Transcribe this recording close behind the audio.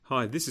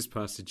Hi, this is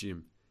Pastor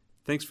Jim.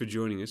 Thanks for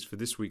joining us for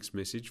this week's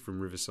message from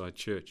Riverside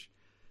Church.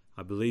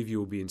 I believe you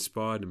will be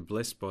inspired and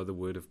blessed by the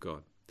Word of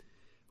God. I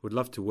would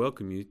love to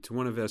welcome you to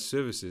one of our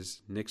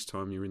services next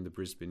time you're in the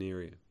Brisbane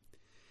area.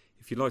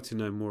 If you'd like to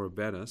know more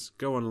about us,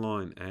 go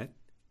online at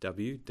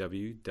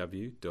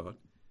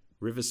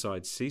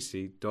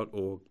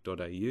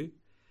www.riversidecc.org.au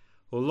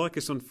or like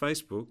us on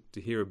Facebook to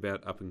hear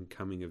about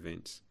up-and-coming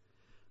events.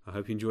 I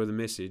hope you enjoy the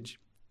message.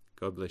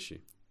 God bless you.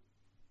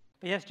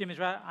 But yes, Jim is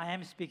right. I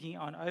am speaking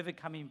on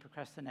overcoming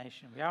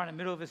procrastination. We are in the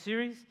middle of a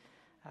series.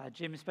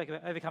 Jim spoke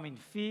about overcoming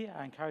fear.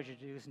 I encourage you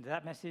to listen to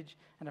that message.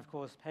 And of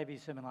course,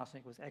 Pavey's sermon last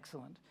week was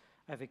excellent,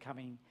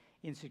 overcoming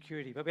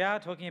insecurity. But we are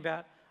talking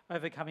about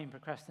overcoming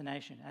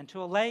procrastination. And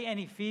to allay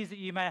any fears that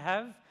you may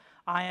have,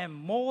 I am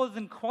more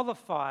than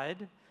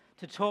qualified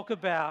to talk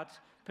about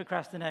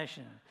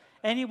procrastination.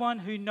 Anyone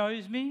who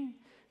knows me,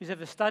 who's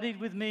ever studied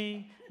with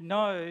me,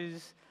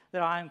 knows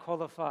that I am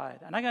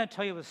qualified. And I'm going to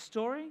tell you a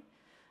story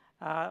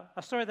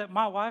that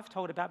my wife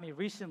told about me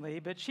recently,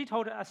 but she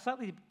told a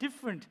slightly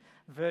different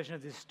version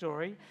of this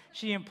story.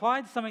 She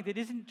implied something that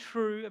isn't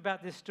true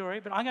about this story,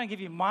 but I'm going to give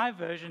you my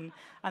version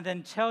and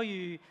then tell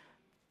you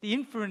the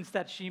inference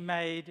that she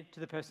made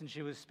to the person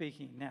she was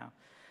speaking. Now,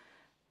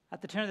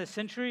 at the turn of the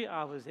century,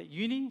 I was at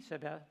uni,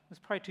 it was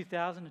probably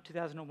 2000 or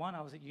 2001,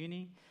 I was at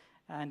uni,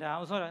 and it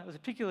was a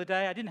particular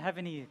day. I didn't have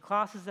any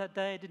classes that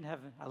day, I didn't have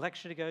a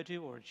lecture to go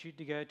to or a shoot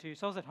to go to,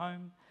 so I was at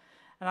home.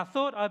 And I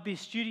thought I'd be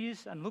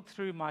studious and look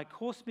through my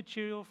course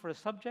material for a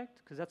subject,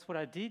 because that's what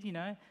I did,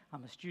 I'm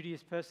a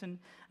studious person.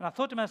 And I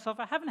thought to myself,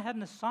 I haven't had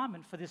an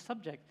assignment for this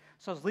subject.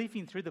 So I was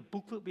leafing through the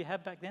booklet we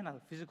had back then, a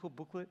physical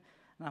booklet,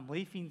 and I'm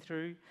leafing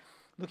through,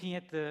 looking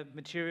at the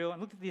material, and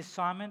looked at the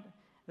assignment.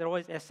 They're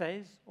always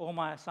essays. All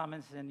my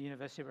assignments in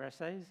university were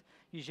essays,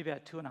 usually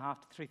about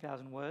 2,500 to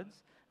 3,000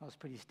 words. That was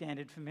pretty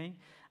standard for me.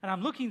 And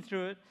I'm looking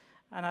through it,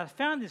 and I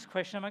found this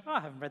question. I'm like,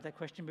 I haven't read that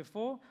question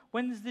before.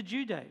 When's the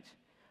due date?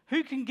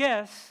 Who can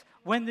guess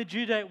when the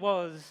due date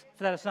was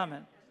for that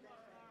assignment?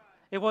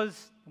 It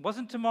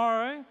wasn't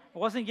tomorrow, it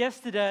wasn't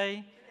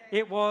yesterday,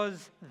 it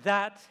was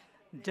that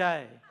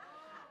day.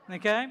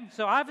 Okay,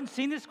 so I haven't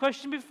seen this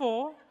question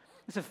before.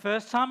 It's the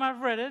first time I've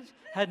read it,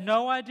 had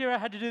no idea I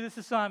had to do this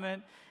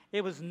assignment.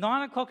 It was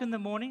 9 o'clock in the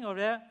morning,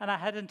 and I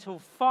had until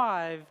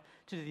 5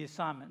 to do the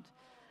assignment.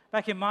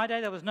 Back in my day,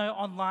 there was no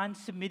online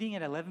submitting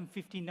at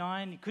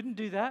 11:59. You couldn't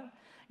do that.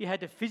 You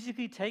had to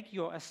physically take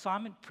your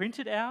assignment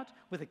printed out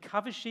with a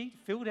cover sheet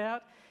filled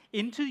out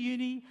into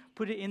uni,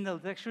 put it in the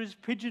lecturer's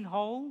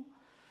pigeonhole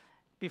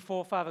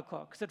before 5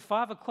 o'clock. Because at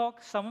 5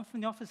 o'clock, someone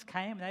from the office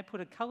came and they put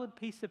a coloured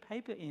piece of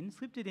paper in,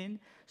 slipped it in,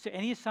 so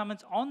any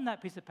assignments on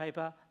that piece of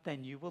paper, they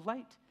knew were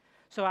late.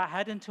 So I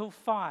had until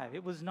 5.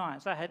 It was 9.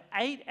 So I had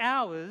 8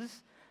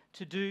 hours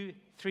to do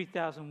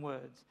 3,000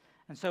 words.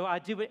 And so I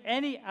did what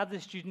any other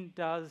student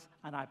does,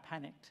 and I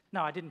panicked.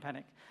 No, I didn't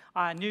panic.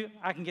 I knew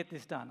I can get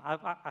this done.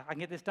 I can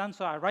get this done,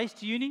 so I raced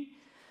to uni.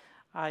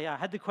 I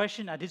had the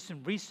question. I did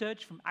some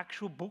research from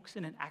actual books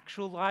in an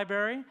actual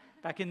library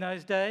back in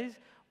those days.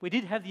 We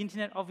did have the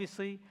internet,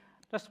 obviously,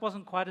 just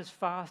wasn't quite as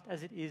fast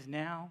as it is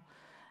now.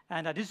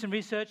 And I did some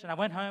research, and I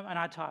went home, and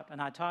I typed,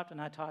 and I typed,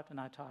 and I typed,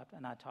 and I typed,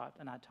 and I typed,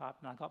 and I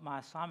typed, and I got my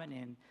assignment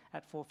in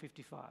at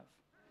 4:55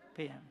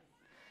 p.m.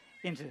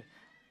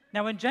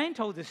 Now, when Jane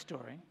told this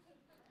story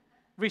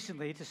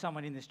recently to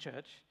someone in this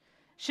church,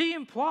 she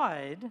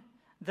implied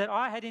that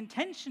I had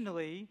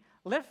intentionally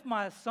left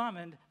my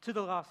assignment to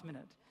the last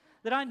minute,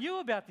 that I knew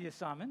about the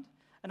assignment,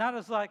 and I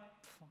was like,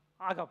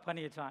 I got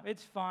plenty of time,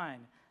 it's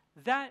fine.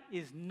 That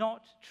is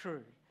not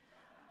true.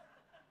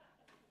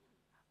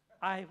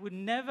 I would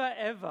never,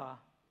 ever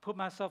put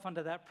myself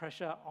under that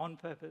pressure on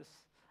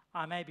purpose.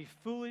 I may be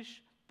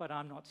foolish, but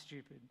I'm not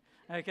stupid.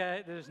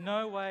 Okay, there's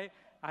no way.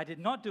 I did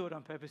not do it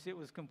on purpose. It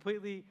was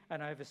completely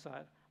an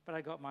oversight, but I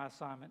got my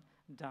assignment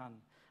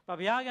done. But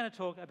we are going to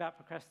talk about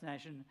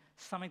procrastination,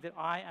 something that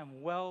I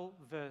am well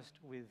versed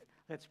with.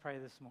 Let's pray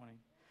this morning.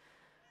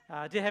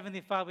 Dear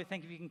Heavenly Father, we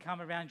thank you if you can come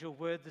around your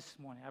word this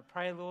morning. I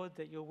pray, Lord,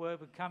 that your word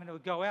would come and it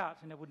would go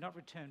out and it would not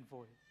return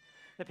void.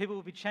 That people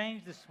would be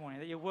changed this morning,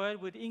 that your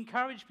word would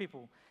encourage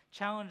people,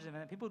 challenge them,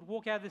 and that people would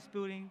walk out of this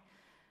building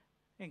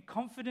and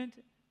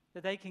confident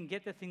that they can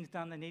get the things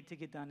done they need to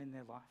get done in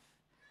their life.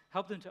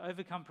 Help them to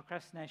overcome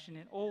procrastination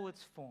in all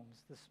its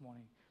forms this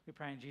morning. We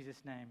pray in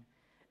Jesus' name.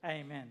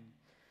 Amen.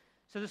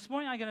 So this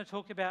morning I'm going to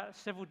talk about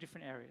several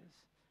different areas.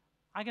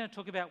 I'm going to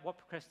talk about what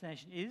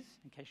procrastination is,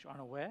 in case you're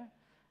unaware.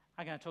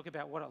 I'm going to talk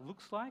about what it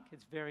looks like,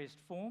 its various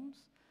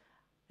forms.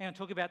 I'm going to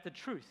talk about the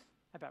truth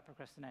about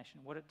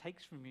procrastination, what it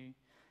takes from you.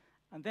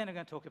 And then I'm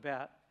going to talk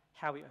about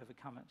how we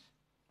overcome it.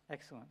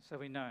 Excellent, so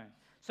we know.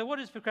 So what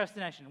is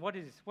procrastination? What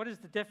is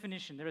the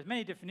definition? There are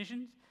many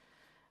definitions,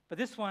 but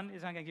this one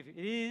is I'm going to give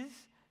you. It is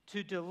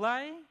to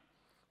delay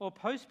or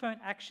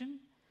postpone action,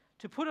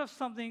 to put off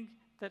something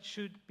that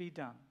should be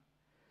done.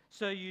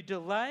 So you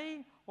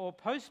delay or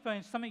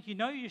postpone something you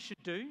know you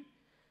should do.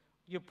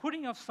 You're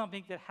putting off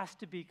something that has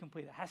to be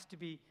completed, has to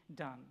be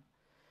done.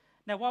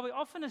 Now, while we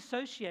often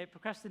associate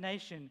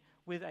procrastination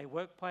with a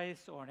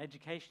workplace or an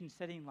education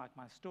setting like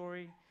my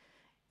story,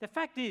 The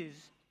fact is,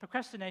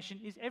 procrastination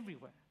is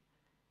everywhere.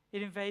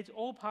 It invades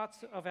all parts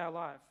of our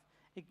life,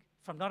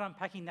 from not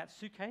unpacking that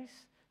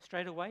suitcase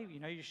straight away, you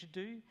know you should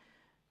do,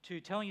 to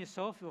telling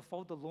yourself you'll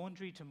fold the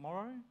laundry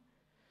tomorrow,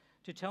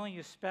 to telling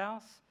your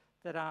spouse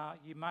that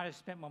you might have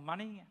spent more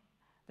money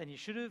than you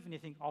should have, and you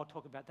think, I'll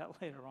talk about that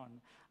later on.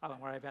 I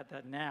won't worry about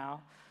that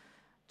now.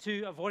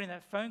 To avoiding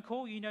that phone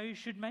call you know you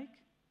should make.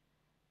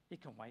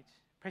 It can wait.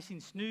 Pressing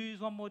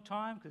snooze one more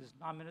time because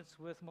 9 minutes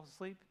worth more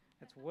sleep,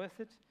 it's worth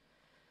it.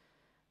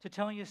 To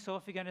telling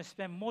yourself you're going to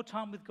spend more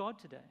time with God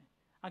today.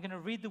 I'm going to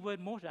read the word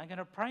more today. I'm going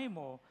to pray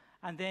more.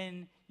 And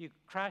then you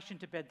crash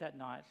into bed that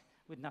night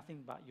with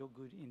nothing but your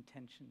good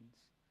intentions.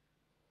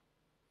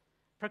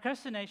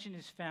 Procrastination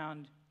is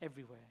found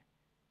everywhere.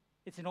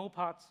 It's in all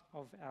parts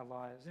of our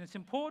lives. And it's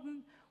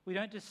important we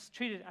don't just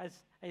treat it as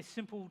a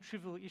simple,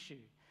 trivial issue,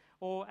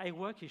 or a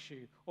work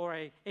issue, or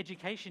an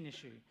education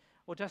issue,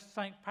 or just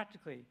something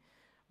practically.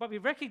 But we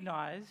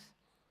recognize,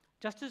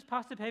 just as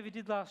Pastor Pavey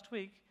did last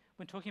week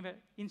when talking about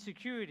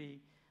insecurity,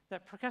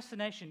 that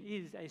procrastination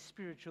is a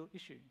spiritual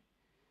issue.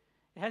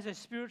 It has a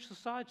spiritual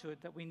side to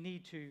it that we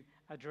need to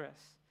address.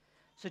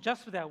 So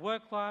just with our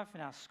work life,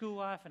 and our school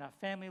life, and our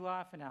family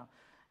life, and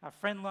our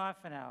friend life,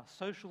 and our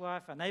social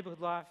life, our neighborhood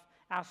life,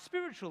 our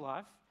spiritual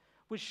life,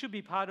 which should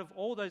be part of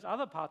all those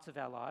other parts of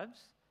our lives,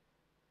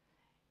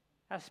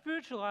 our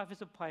spiritual life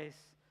is a place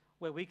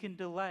where we can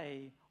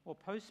delay or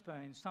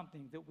postpone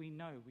something that we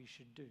know we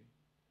should do.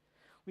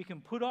 We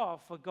can put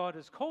off what God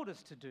has called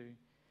us to do,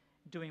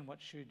 doing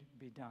what should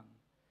be done.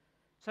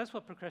 So that's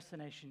what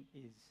procrastination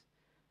is.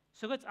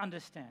 So let's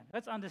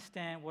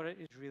understand what it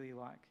is really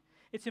like.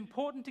 It's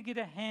important to get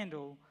a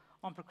handle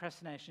on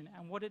procrastination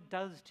and what it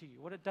does to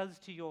you, what it does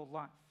to your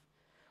life,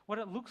 what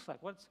it looks like,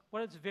 what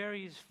its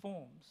various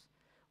forms.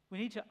 We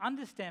need to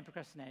understand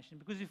procrastination,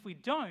 because if we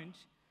don't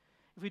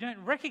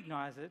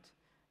recognize it,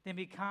 then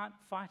we can't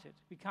fight it.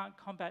 We can't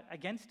combat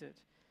against it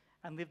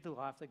and live the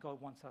life that God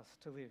wants us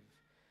to live.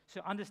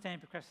 So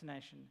understand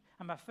procrastination.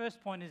 And my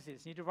first point is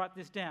this. You need to write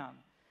this down.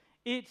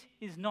 It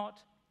is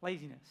not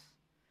laziness.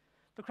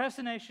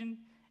 Procrastination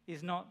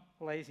is not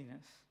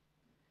laziness.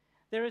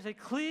 There is a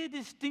clear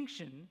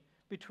distinction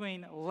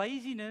between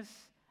laziness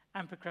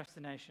and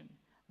procrastination.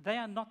 They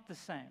are not the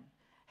same.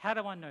 How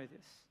do I know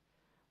this?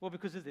 Well,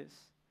 because of this.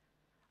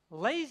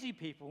 Lazy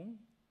people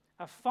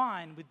are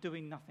fine with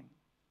doing nothing.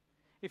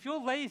 If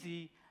you're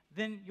lazy,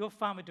 then you're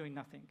fine with doing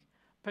nothing.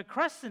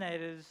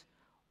 Procrastinators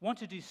want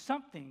to do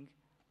something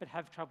but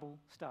have trouble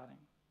starting.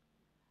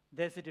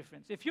 There's the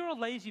difference. If you're a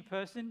lazy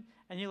person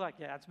and you're like,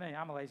 yeah, that's me,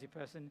 I'm a lazy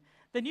person,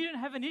 then you don't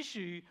have an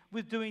issue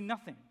with doing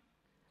nothing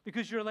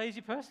because you're a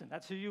lazy person.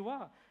 That's who you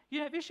are.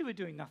 You have issue with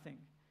doing nothing.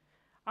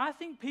 I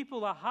think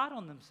people are hard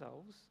on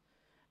themselves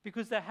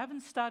because they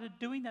haven't started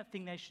doing that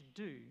thing they should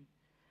do,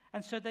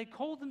 and so they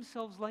call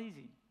themselves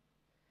lazy.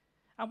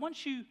 And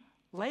once you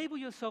label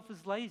yourself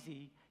as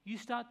lazy, you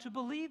start to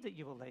believe that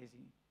you are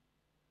lazy.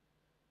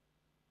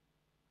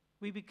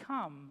 We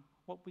become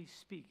what we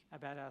speak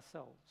about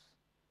ourselves.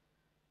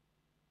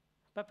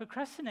 But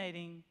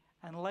procrastinating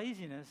and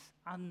laziness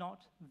are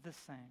not the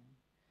same.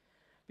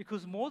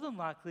 Because more than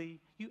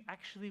likely, you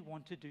actually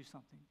want to do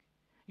something.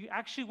 You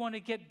actually want to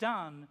get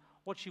done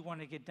what you want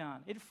to get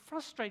done. It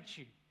frustrates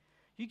you.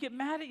 You get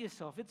mad at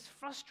yourself. It's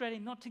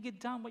frustrating not to get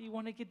done what you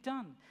want to get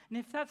done. And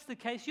if that's the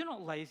case, you're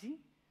not lazy,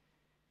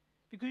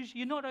 because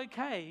you're not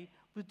okay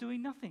with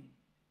doing nothing.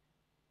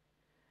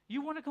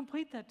 You want to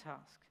complete that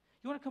task.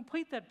 You want to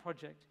complete that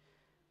project.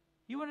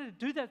 You want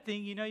to do that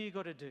thing you know you've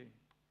got to do.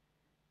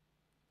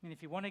 And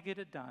if you want to get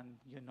it done,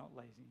 you're not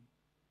lazy,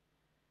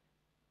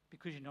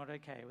 because you're not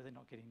okay with it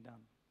not getting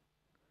done.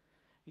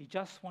 You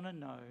just want to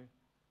know,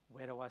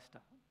 where do I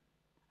start?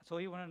 That's all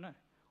you want to know.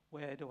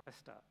 Where do I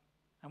start?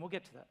 And we'll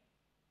get to that.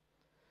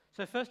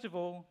 So first of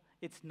all,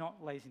 it's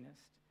not laziness.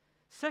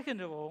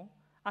 Second of all,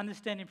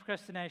 understanding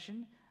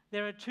procrastination,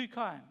 there are two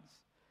kinds.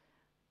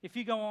 If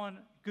you go on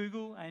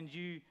Google and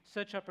you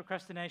search up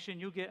procrastination,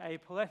 you'll get a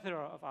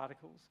plethora of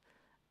articles.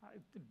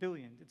 A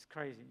billion, it's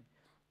crazy.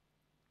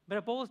 But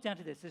it boils down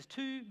to this. There's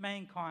two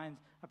main kinds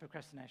of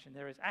procrastination.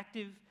 There is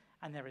active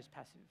and there is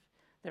passive.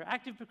 There are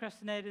active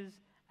procrastinators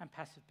and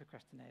passive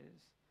procrastinators.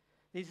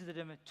 These are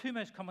the two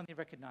most commonly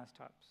recognized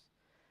types.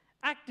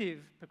 Active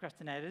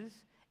procrastinators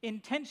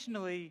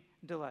intentionally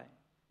delay.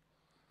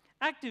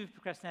 Active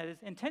procrastinators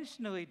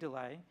intentionally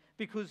delay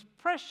because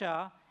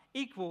pressure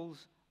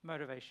equals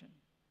motivation.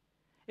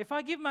 If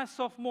I give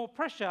myself more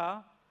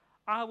pressure,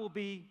 I will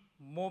be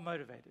more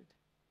motivated.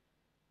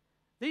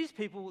 These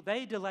people,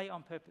 they delay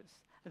on purpose.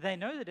 They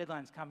know the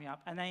deadline's coming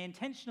up, and they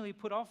intentionally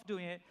put off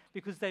doing it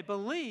because they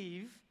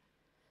believe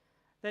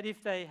that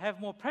if they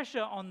have more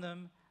pressure on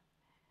them,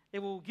 it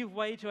will give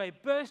way to a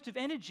burst of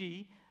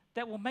energy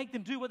that will make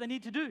them do what they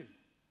need to do.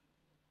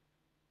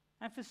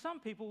 And for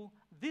some people,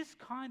 this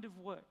kind of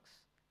works,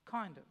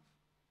 kind of.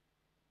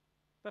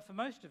 But for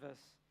most of us,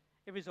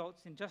 it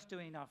results in just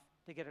doing enough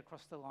to get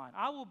across the line.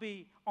 I will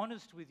be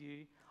honest with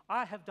you,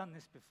 I have done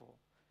this before.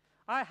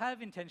 I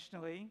have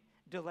intentionally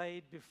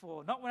delayed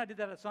before. Not when I did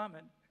that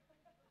assignment,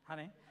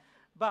 honey,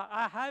 But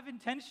I have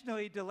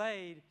intentionally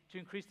delayed to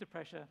increase the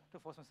pressure to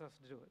force myself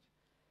to do it.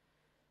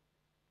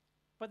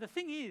 But the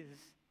thing is,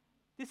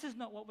 this is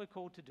not what we're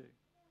called to do.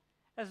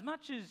 As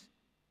much as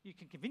you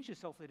can convince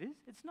yourself it is,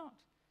 it's not.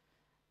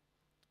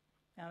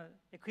 Now,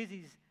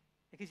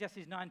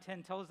 Ecclesiastes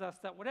 9:10 tells us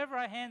that whatever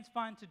our hands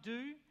find to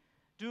do,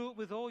 do it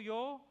with all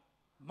your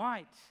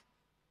might.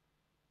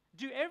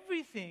 Do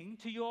everything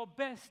to your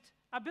best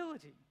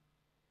ability.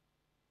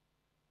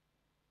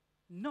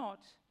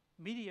 Not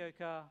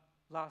mediocre,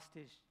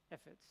 last-ditch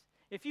efforts.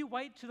 If you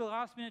wait to the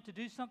last minute to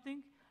do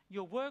something,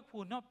 your work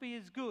will not be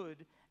as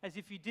good as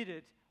if you did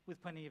it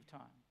with plenty of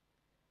time.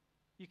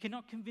 You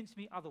cannot convince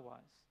me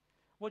otherwise.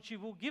 What you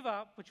will give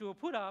up, what you will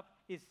put up,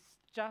 is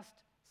just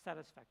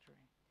satisfactory.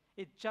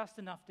 It's just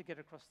enough to get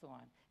across the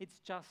line. It's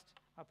just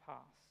a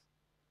pass.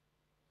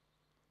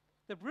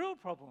 The real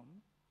problem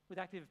with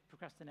active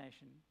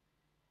procrastination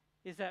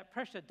is that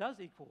pressure does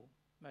equal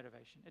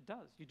motivation. It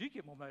does. You do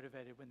get more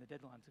motivated when the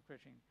deadlines are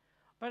approaching.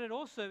 But it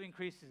also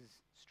increases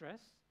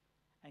stress,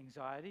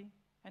 anxiety,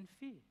 and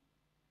fear.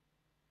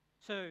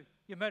 So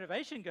your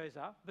motivation goes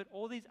up, but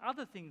all these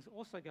other things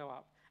also go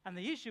up. And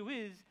the issue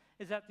is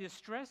that the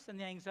stress and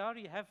the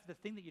anxiety you have for the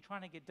thing that you're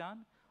trying to get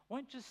done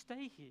won't just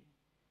stay here.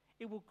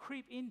 It will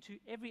creep into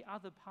every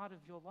other part of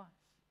your life.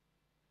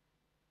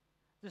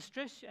 The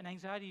stress and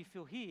anxiety you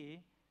feel here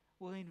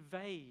will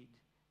invade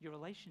your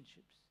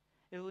relationships.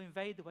 It will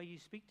invade the way you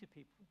speak to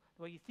people,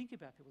 the way you think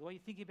about people, the way you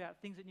think about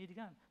things that need to be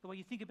done, the way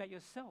you think about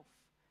yourself.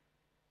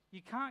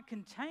 You can't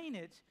contain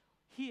it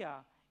here.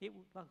 It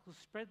will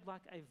spread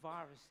like a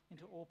virus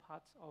into all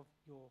parts of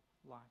your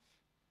life.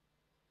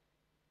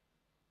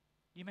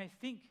 You may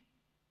think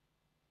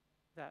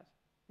that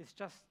it's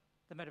just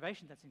the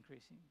motivation that's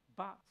increasing,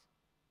 but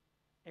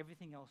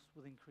everything else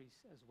will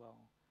increase as well,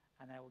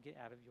 and they will get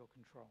out of your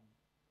control.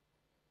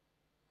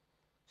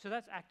 So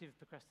that's active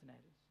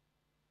procrastinators.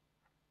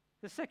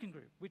 The second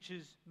group, which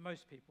is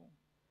most people.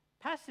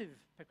 Passive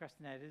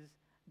procrastinators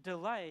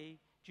delay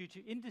due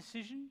to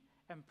indecision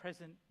and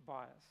present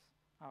bias.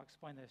 I'll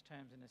explain those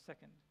terms in a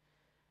second.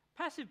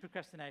 Passive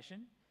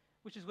procrastination,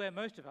 which is where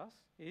most of us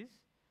is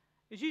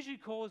usually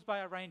caused by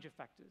a range of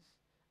factors.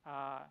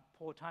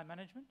 Poor time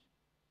management.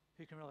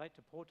 Who can relate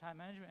to poor time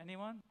management?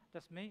 Anyone?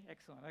 Just me?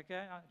 Excellent.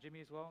 Okay.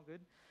 Jimmy as well.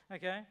 Good.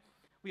 Okay.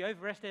 We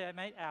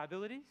overestimate our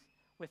abilities.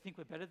 We think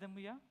we're better than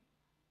we are.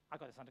 I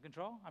got this under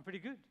control. I'm pretty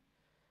good.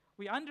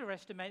 We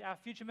underestimate our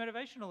future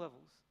motivational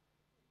levels,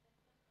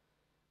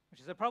 which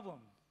is a problem.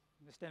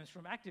 This stems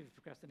from active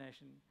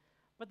procrastination.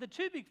 But the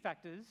two big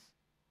factors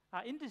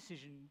are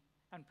indecision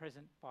and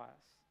present bias.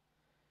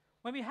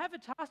 When we have a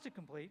task to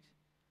complete,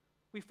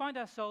 we find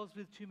ourselves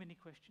with too many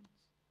questions.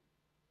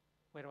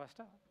 Where do I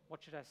start?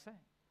 What should I say?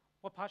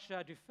 What part should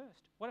I do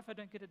first? What if I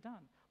don't get it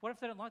done? What if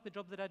they don't like the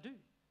job that I do?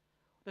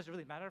 Does it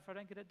really matter if I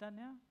don't get it done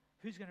now?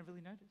 Who's going to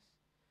really notice?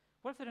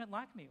 What if they don't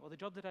like me or the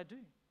job that I do?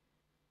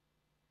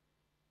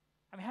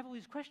 And we have all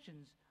these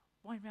questions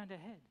going around our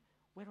head.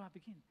 Where do I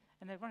begin?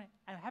 And they're running.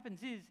 And what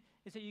happens is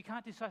that you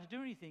can't decide to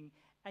do anything,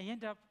 and you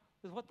end up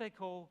with what they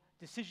call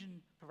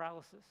decision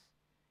paralysis.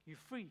 You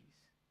freeze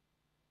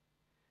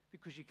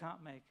because you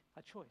can't make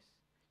a choice.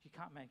 You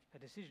can't make a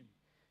decision.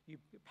 You're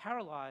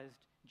paralyzed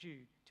due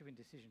to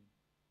indecision.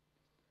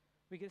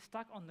 We get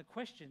stuck on the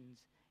questions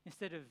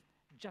instead of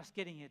just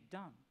getting it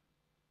done.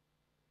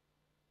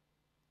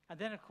 And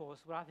then, of course,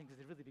 what I think is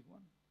the really big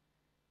one,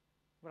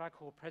 what I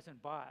call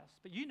present bias,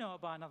 but you know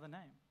it by another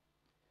name.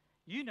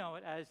 You know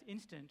it as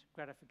instant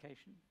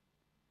gratification.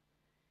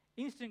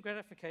 Instant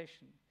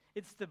gratification.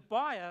 It's the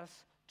bias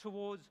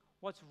towards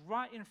what's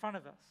right in front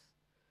of us.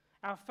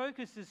 Our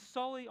focus is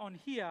solely on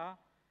here,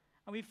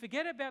 and we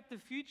forget about the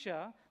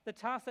future, the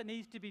task that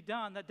needs to be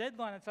done, the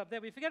deadline that's up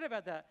there. We forget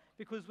about that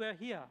because we're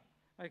here,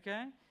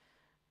 okay?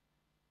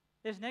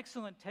 There's an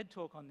excellent TED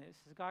Talk on this.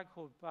 There's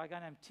a guy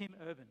named Tim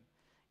Urban.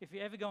 If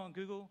you ever go on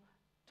Google,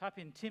 type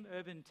in Tim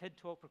Urban TED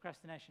Talk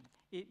procrastination.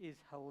 It is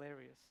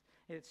hilarious.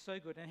 It's so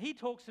good. And he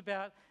talks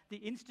about the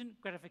instant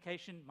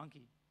gratification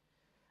monkey.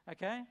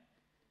 Okay?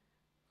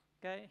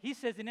 He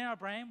says in our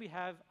brain we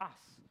have us.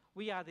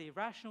 We are the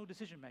rational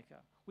decision maker.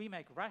 We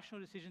make rational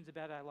decisions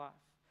about our life.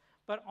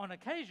 But on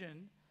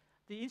occasion,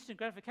 the instant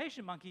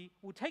gratification monkey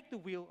will take the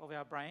wheel of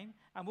our brain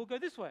and we'll go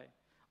this way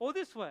or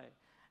this way.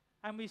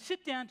 And we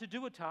sit down to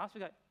do a task.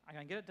 We go, I'm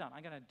going to get it done.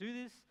 I'm going to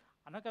do this.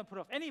 I'm not going to put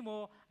it off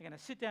anymore. I'm going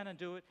to sit down and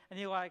do it. And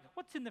you're like,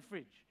 what's in the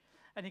fridge?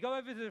 And you go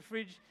over to the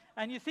fridge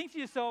and you think to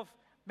yourself,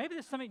 maybe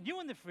there's something new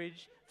in the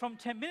fridge from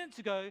 10 minutes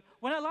ago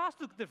when I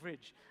last looked at the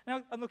fridge.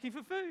 And I'm looking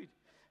for food.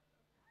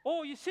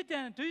 Or you sit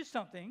down and do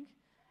something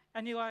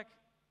and you're like,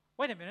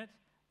 wait a minute,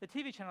 the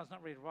TV channel's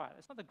not really right.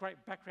 It's not the great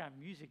background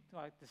music,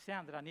 like the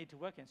sound that I need to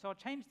work in. So I'll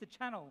change the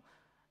channel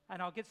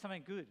and I'll get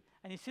something good.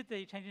 And you sit there,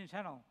 you're changing the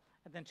channel.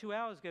 And then 2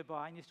 hours go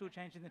by and you're still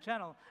changing the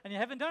channel and you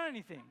haven't done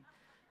anything.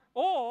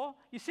 Or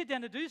you sit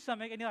down to do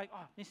something and you're like,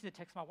 oh, I need to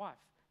text my wife,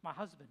 my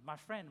husband, my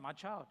friend, my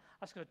child.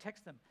 I just got to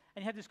text them.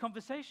 And you have this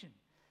conversation.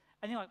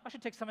 And you're like, I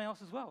should text somebody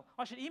else as well.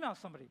 I should email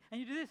somebody. And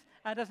you do this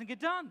and it doesn't get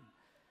done.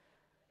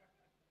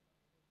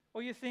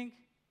 Or you think,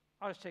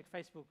 I'll just check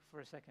Facebook for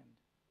a second.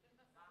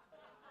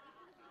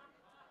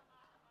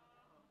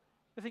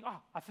 We think,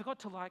 oh, I forgot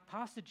to like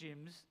Pastor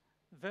Jim's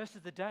verse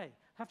of the day.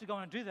 I have to go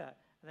on and do that.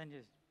 And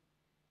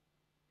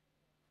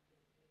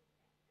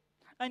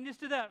then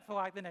just do that for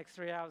like the next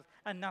 3 hours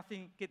and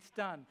nothing gets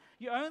done.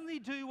 You only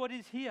do what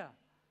is here.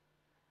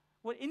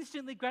 What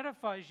instantly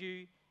gratifies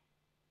you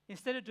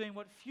instead of doing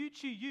what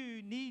future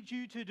you needs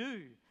you to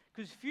do.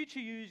 Because future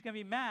you is going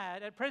to be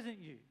mad at present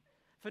you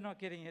for not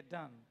getting it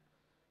done.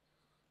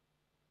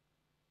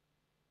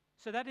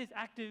 So that is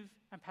active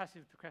and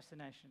passive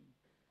procrastination.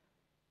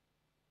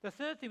 The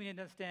third thing we need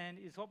to understand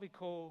is what we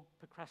call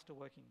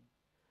procrastinating.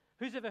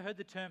 Who's ever heard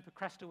the term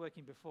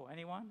procrastinating before?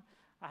 Anyone?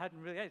 I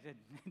hadn't really.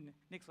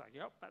 Nick's like,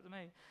 yep, that's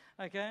me.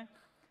 Okay?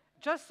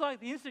 Just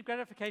like the instant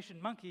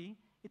gratification monkey,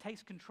 it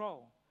takes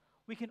control.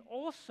 We can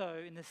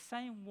also, in the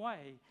same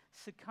way,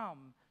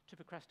 succumb to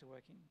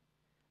procrastinating,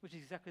 which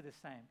is exactly the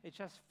same. It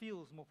just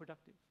feels more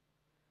productive.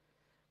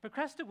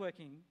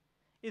 Procrastinating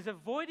is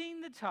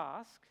avoiding the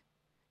task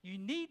you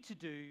need to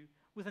do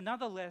with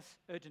another less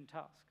urgent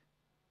task.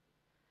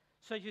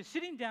 So you're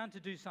sitting down to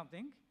do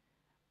something,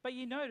 but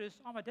you notice,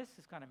 oh, my desk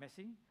is kind of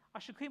messy. I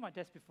should clean my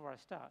desk before I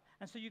start.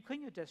 And so you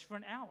clean your desk for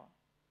an hour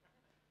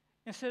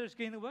instead of just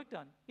getting the work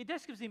done. Your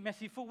desk has been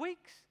messy for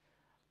weeks,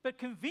 but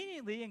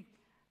conveniently, and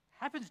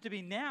happens to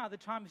be now, the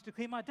time is to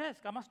clean my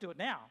desk. I must do it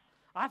now.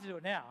 I have to do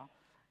it now.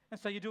 And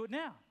so you do it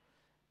now.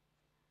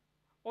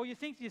 Or you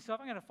think to yourself,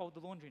 I'm going to fold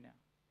the laundry now.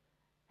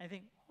 And you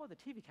think, oh, the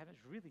TV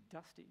cabinet's really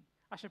dusty.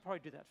 I should probably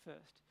do that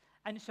first.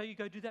 And so you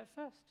go do that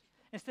first,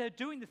 instead of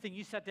doing the thing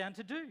you sat down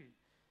to do.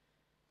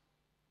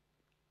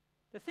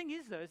 The thing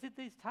is, though, is that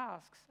these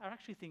tasks are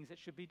actually things that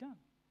should be done.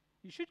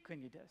 You should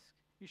clean your desk.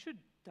 You should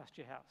dust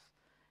your house.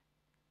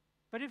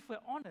 But if we're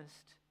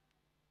honest,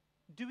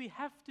 do we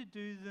have to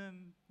do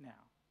them now?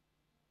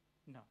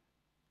 No.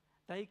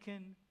 They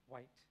can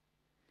wait.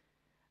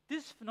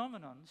 This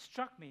phenomenon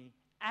struck me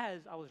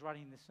as I was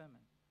writing this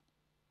sermon.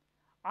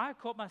 I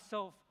caught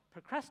myself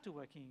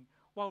procrastinating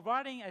while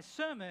writing a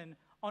sermon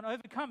on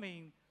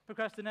overcoming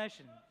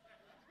procrastination.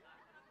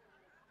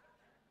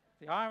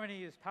 The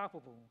irony is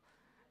palpable.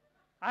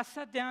 I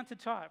sat down to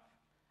type,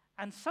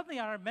 and suddenly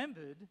I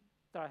remembered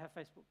that I have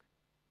Facebook.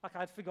 Like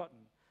I'd forgotten.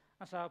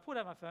 And so I pulled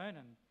out my phone,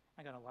 and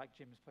I'm going to like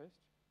Jim's post.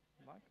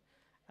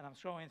 And I'm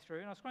scrolling through,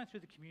 and I was scrolling through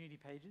the community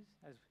pages,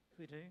 as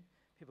we do,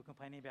 people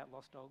complaining about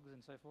lost dogs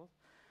and so forth.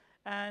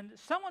 And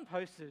someone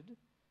posted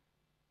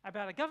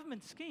about a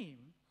government scheme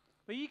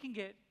where you can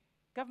get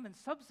government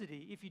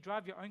subsidy if you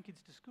drive your own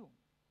kids to school.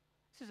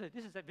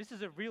 This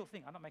is a real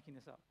thing. I'm not making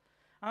this up.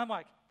 And I'm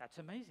like, that's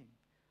amazing.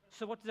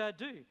 So what did I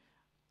do?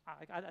 I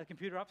had a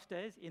computer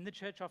upstairs in the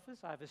church office.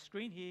 I have a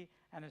screen here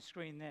and a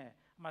screen there.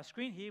 My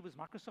screen here was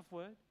Microsoft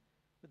Word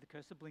with the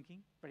cursor blinking,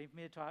 ready for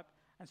me to type.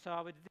 And so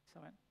I would do this. I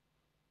went,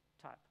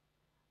 type.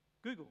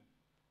 Google.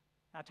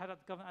 And I typed up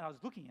the government, and I was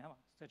looking. I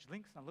searched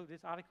links, and I looked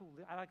at this article,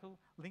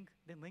 link,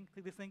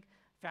 click this link,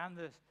 found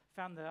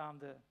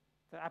the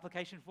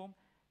application form,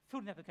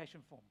 filled an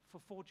application form for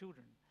 4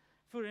 children.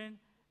 Filled it in,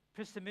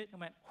 pressed submit,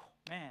 and went, oh,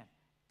 man,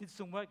 did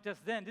some work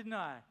just then, didn't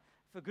I?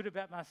 Feel good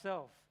about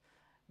myself.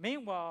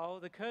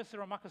 Meanwhile, the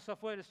cursor on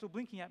Microsoft Word is still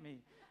blinking at me,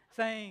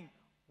 saying,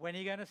 when are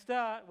you going to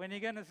start? When are you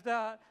going to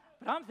start?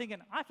 But I'm thinking,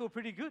 I feel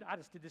pretty good. I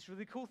just did this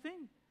really cool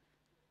thing.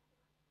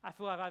 I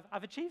feel like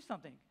I've achieved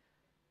something.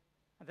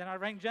 And then I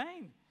rang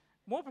Jane,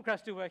 more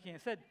procrastinating,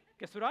 and said,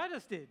 guess what I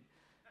just did?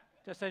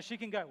 Just so she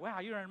can go, wow,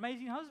 you're an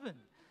amazing husband.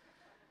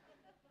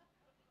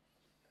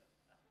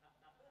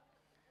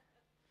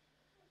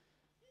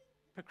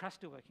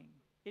 Procrastinating.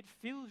 It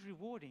feels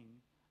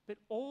rewarding, but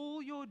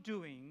all you're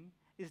doing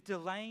is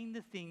delaying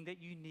the thing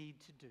that you need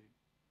to do.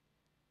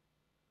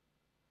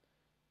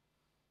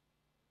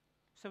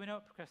 So we know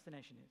what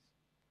procrastination is.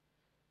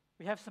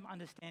 We have some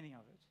understanding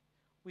of it.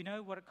 We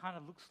know what it kind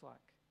of looks like,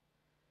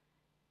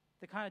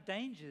 the kind of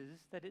dangers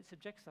that it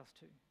subjects us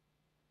to.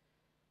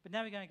 But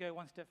now we're going to go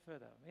one step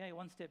further. We're going to go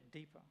one step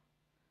deeper.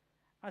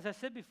 As I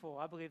said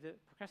before, I believe that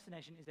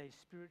procrastination is a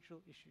spiritual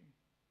issue.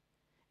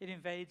 It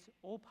invades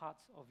all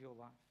parts of your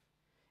life,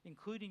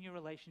 including your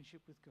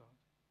relationship with God.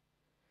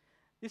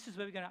 This is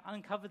where we're going to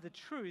uncover the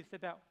truth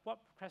about what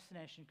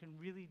procrastination can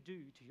really do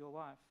to your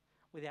life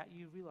without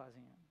you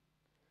realizing it.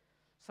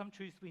 Some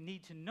truths we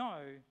need to know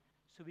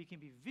so we can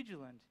be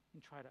vigilant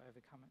and try to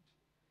overcome it.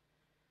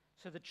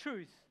 So the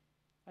truth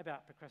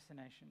about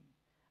procrastination.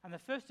 And the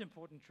first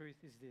important truth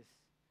is this.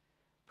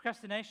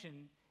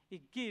 Procrastination,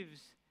 it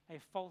gives a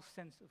false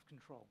sense of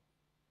control.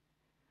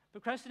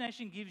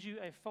 Procrastination gives you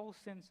a false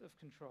sense of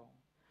control.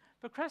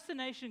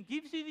 Procrastination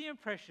gives you the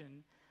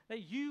impression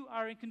that you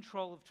are in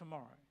control of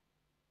tomorrow.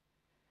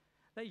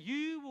 That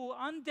you will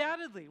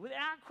undoubtedly,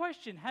 without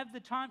question, have the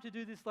time to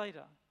do this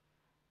later.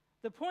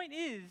 The point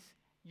is,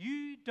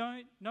 you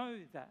don't know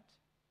that,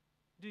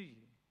 do you?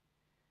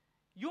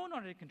 You're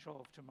not in control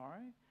of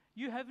tomorrow.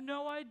 You have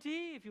no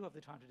idea if you'll have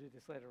the time to do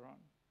this later on.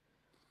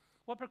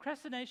 What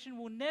procrastination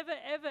will never,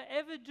 ever,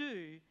 ever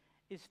do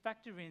is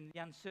factor in the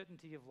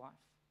uncertainty of life.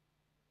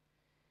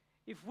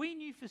 If we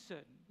knew for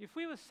certain, if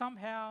we were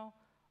somehow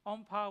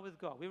on par with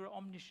God, we were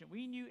omniscient,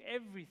 we knew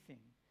everything,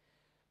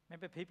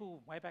 Remember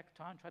people way back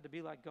in time tried to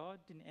be like God,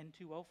 didn't end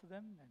too well for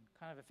them and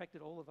kind of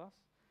affected all of us?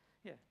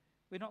 Yeah,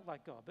 we're not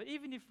like God. But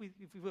even if we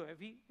were,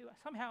 if you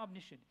somehow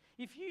omniscient,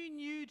 if you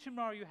knew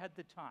tomorrow you had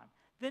the time,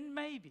 then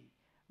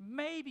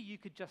maybe you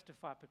could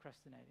justify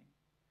procrastinating.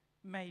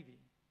 Maybe.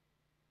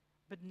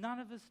 But none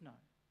of us know.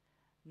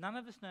 None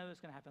of us know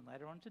what's going to happen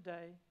later on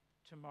today,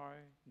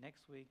 tomorrow,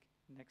 next week,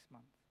 next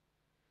month.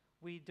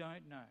 We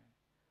don't know.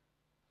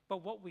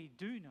 But what we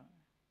do know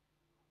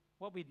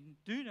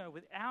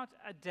without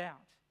a doubt,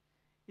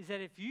 is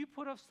that if you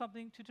put off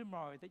something to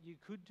tomorrow that you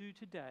could do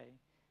today,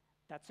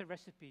 that's a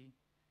recipe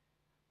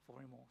for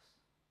remorse.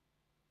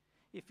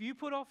 If you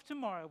put off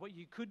tomorrow what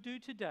you could do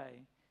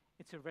today,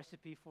 it's a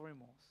recipe for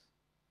remorse.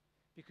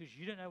 Because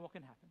you don't know what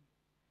can happen.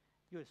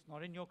 It's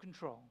not in your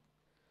control.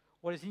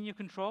 What is in your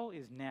control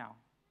is now.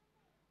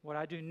 What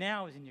I do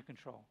now is in your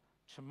control.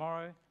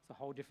 Tomorrow, it's a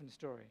whole different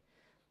story.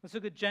 Let's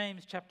look at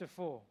James chapter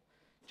 4.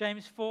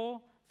 James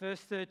 4, verse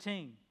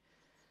 13.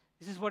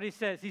 This is what he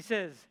says. He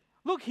says,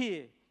 "Look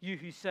here, you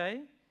who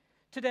say,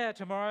 today or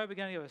tomorrow we're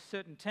going to go to a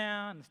certain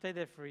town and stay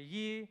there for a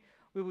year.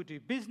 We will do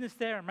business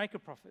there and make a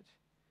profit.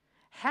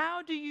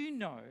 How do you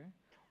know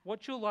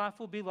what your life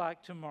will be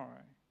like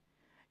tomorrow?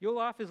 Your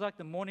life is like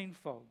the morning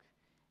fog.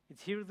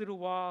 It's here a little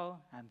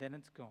while and then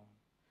it's gone.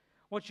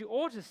 What you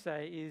ought to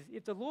say is,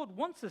 if the Lord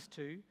wants us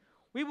to,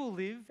 we will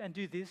live and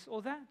do this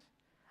or that.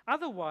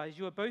 Otherwise,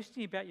 you are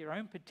boasting about your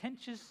own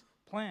pretentious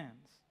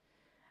plans,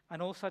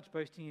 and all such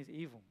boasting is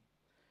evil.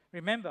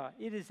 Remember,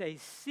 it is a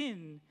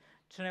sin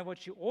to know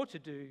what you ought to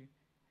do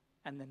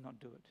and then not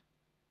do it."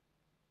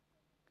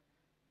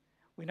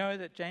 We know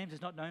that James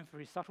is not known for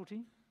his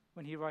subtlety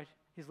when he wrote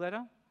his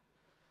letter.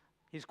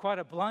 He's quite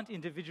a blunt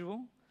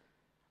individual,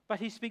 but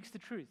he speaks the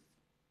truth.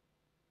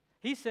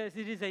 He says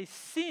it is a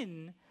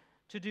sin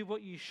to do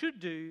what you should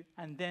do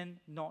and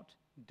then not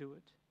do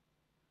it.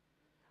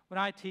 When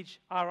I teach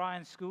RI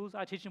in schools,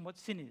 I teach them what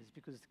sin is,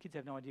 because the kids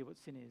have no idea what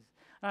sin is.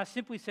 And I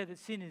simply say that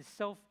sin is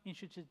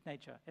self-interested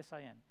nature,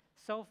 S-I-N,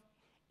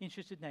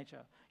 self-interested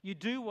nature. You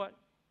do what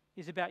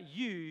is about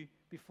you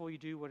before you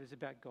do what is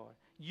about God.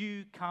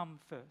 You come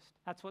first.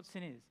 That's what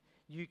sin is.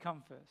 You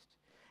come first.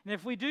 And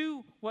if we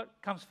do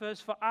what comes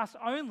first for us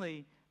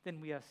only, then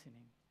we are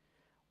sinning.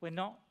 We're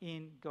not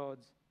in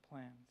God's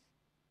plans.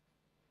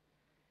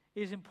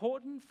 It is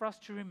important for us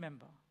to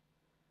remember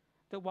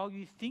that while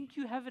you think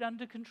you have it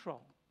under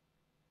control,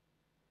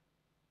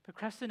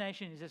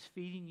 procrastination is just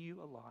feeding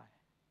you a lie.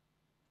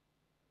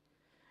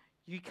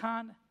 You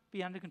can't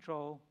be under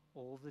control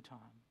all the time.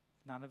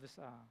 None of us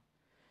are.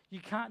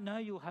 You can't know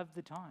you'll have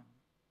the time.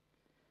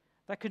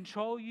 That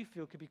control you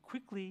feel could be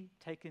quickly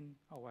taken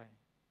away.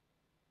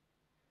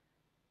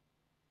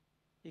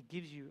 It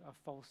gives you a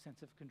false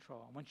sense of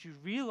control. And once you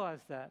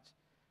realize that,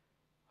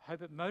 I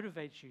hope it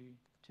motivates you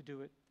to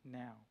do it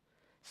now.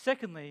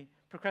 Secondly,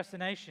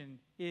 procrastination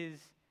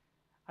is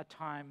a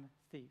time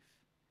thief.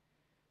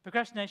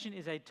 Procrastination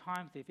is a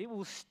time thief. It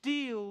will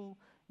steal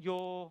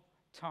your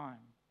time.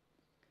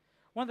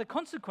 One of the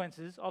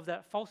consequences of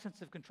that false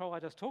sense of control I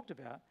just talked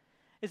about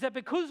is that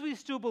because we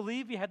still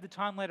believe you had the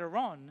time later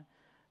on,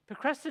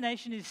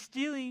 procrastination is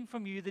stealing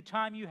from you the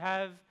time you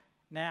have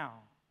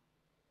now.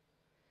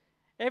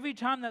 Every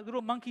time that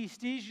little monkey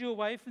steers you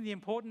away from the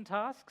important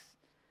tasks,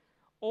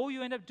 all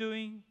you end up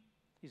doing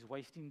is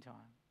wasting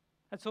time.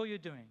 That's all you're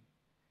doing.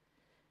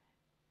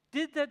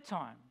 Did that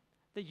time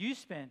that you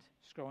spent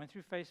scrolling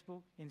through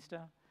Facebook,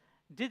 Insta,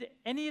 did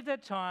any of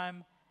that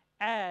time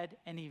add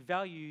any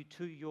value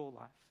to your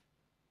life?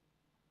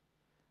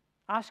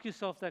 Ask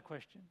yourself that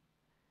question.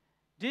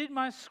 Did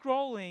my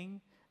scrolling,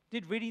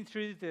 did reading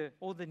through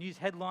all the news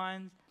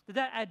headlines, did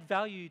that add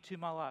value to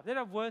my life? Did it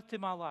add worth to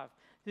my life?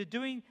 Did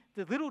doing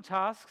the little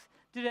tasks,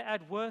 did it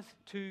add worth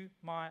to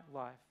my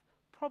life?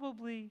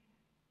 Probably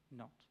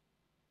not.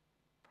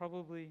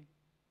 Probably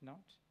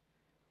not.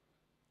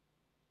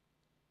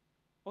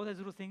 All those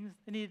little things,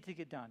 they needed to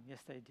get done.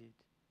 Yes, they did.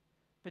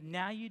 But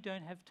now you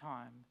don't have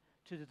time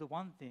to do the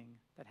one thing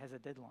that has a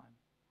deadline.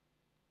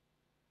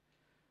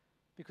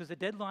 Because the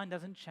deadline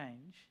doesn't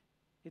change,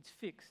 it's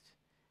fixed.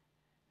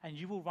 And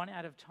you will run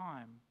out of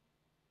time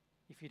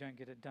if you don't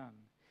get it done.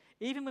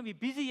 Even when we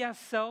busy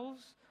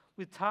ourselves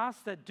with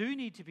tasks that do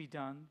need to be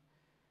done,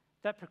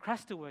 that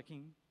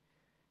procrastinating,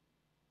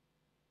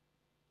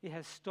 it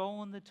has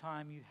stolen the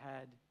time you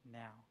had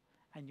now.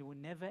 And you will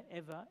never,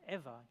 ever,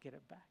 ever get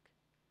it back.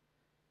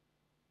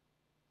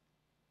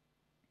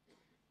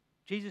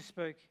 Jesus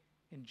spoke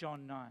in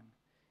John 9.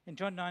 In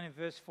John 9 in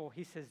verse 4,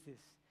 he says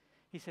this.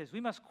 He says, "We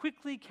must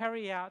quickly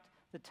carry out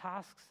the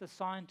tasks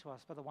assigned to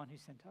us by the one who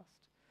sent us.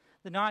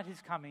 The night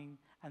is coming,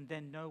 and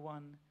then no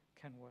one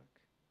can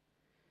work."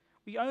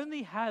 We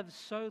only have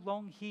so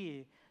long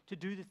here to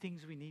do the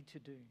things we need to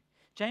do.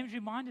 James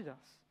reminded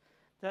us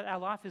that our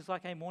life is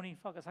like a morning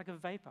fog. It's like a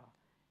vapor.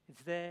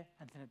 It's there,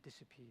 and then it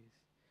disappears.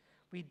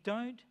 We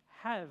don't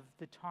have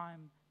the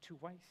time to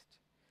waste.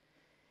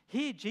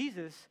 Here,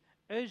 Jesus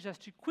urged us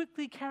to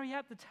quickly carry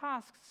out the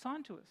tasks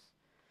assigned to us.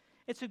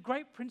 It's a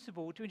great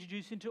principle to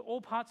introduce into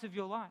all parts of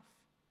your life.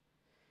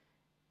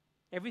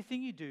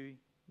 Everything you do,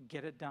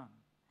 get it done.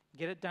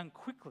 Get it done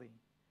quickly.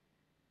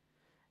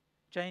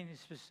 Jane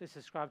is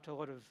subscribed to a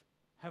lot of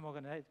home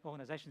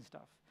organization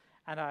stuff.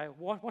 And I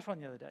watched one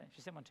the other day.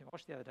 She sent one to me. I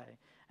watched the other day.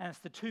 And it's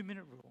the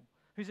 2-minute rule.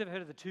 Who's ever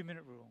heard of the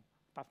 2-minute rule?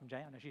 Apart from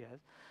Jane, I know she has.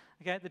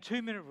 Okay, the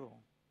 2-minute rule.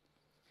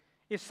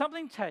 If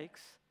something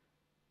takes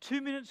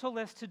 2 minutes or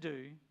less to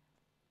do,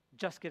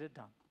 just get it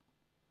done.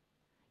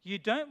 You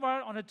don't write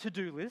it on a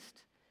to-do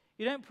list.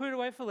 You don't put it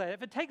away for later.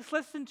 If it takes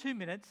less than 2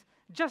 minutes,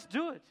 just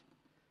do it.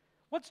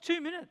 What's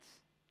 2 minutes?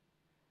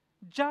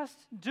 Just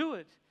do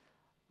it.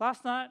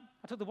 Last night,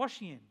 I took the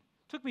washing in.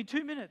 It took me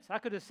 2 minutes. I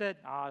could have said,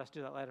 let's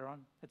do that later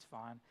on. It's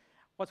fine.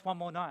 What's one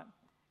more night?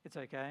 It's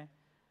okay.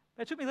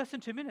 But it took me less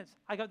than 2 minutes.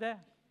 I got there.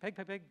 Peg,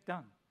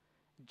 done.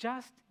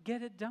 Just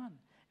get it done.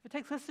 If it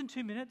takes less than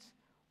 2 minutes,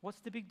 what's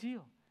the big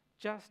deal?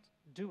 Just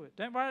do it.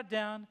 Don't write it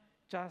down.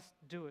 Just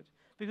do it.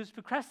 Because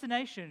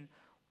procrastination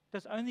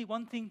does only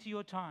one thing to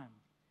your time.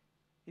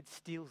 It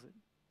steals it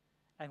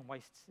and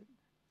wastes it.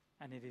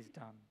 And it is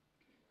done.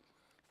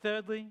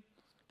 Thirdly,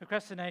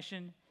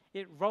 procrastination,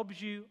 it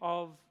robs you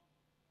of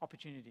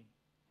opportunity.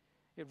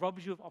 It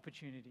robs you of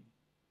opportunity.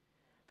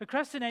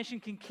 Procrastination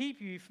can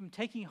keep you from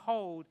taking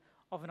hold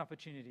of an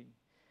opportunity.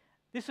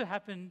 This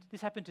happened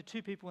to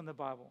 2 people in the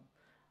Bible.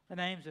 The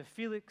names are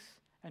Felix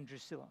and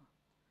Drusilla.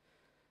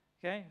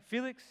 Okay,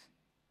 Felix,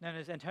 known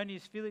as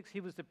Antonius Felix,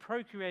 he was the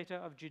procurator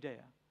of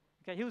Judea.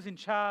 Okay, he was in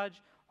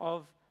charge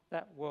of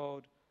that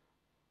world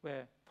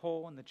where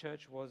Paul and the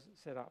church was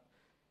set up.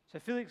 So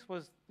Felix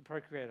was the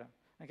procurator.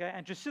 Okay,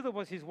 and Drusilla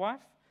was his wife,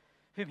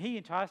 whom he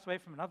enticed away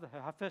from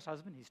her first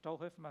husband. He stole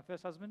her from her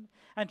first husband.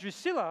 And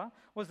Drusilla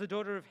was the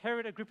daughter of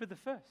Herod Agrippa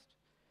I.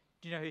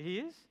 Do you know who he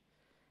is?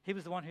 He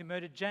was the one who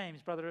murdered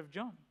James, brother of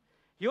John.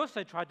 He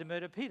also tried to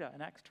murder Peter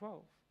in Acts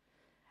 12.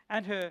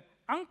 And her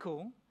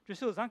uncle,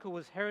 Drusilla's uncle,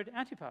 was Herod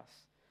Antipas,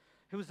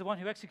 who was the one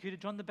who executed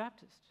John the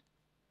Baptist.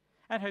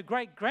 And her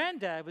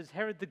great-granddad was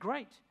Herod the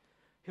Great,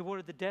 who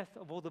ordered the death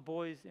of all the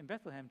boys in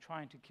Bethlehem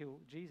trying to kill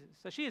Jesus.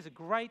 So she has a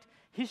great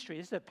history.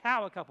 This is a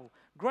power couple.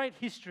 Great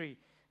history.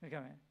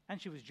 And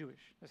she was Jewish,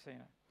 just so you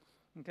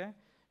know. Okay?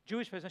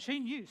 Jewish person. She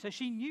knew. So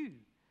she knew.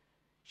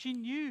 She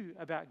knew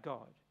about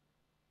God.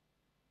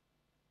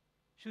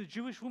 She was a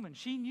Jewish woman.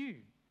 She knew.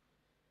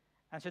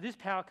 And so this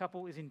power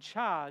couple is in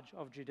charge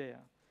of Judea.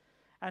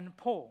 And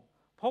Paul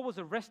was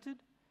arrested,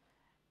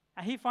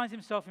 and he finds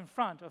himself in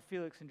front of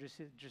Felix and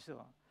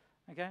Drusilla.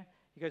 Okay?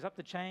 He goes up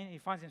the chain, and he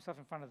finds himself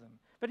in front of them.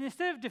 But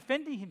instead of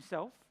defending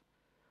himself,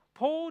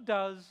 Paul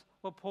does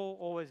what Paul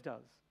always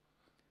does.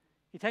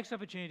 He takes the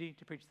opportunity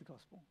to preach the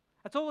gospel.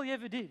 That's all he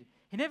ever did.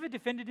 He never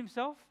defended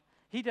himself.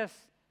 He just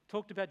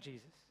talked about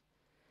Jesus.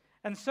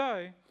 And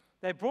so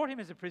they brought him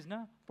as a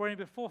prisoner, brought him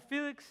before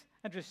Felix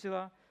and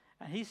Drusilla,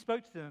 and he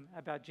spoke to them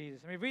about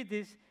Jesus. And we read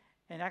this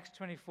in Acts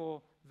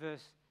 24,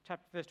 verse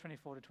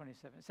 24 to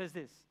 27. It says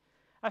this.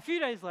 A few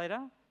days later,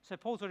 so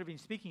Paul's already been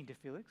speaking to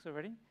Felix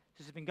already.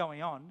 This has been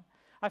going on.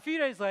 A few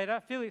days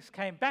later, Felix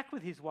came back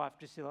with his wife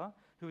Drusilla,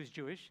 who was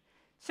Jewish.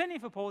 Sending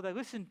for Paul, they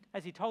listened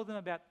as he told them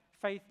about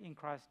faith in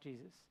Christ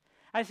Jesus.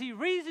 As he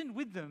reasoned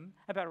with them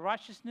about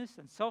righteousness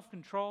and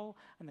self-control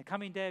and the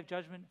coming day of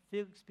judgment,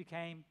 Felix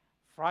became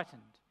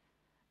frightened.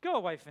 Go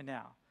away for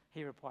now,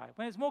 he replied.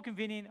 When it's more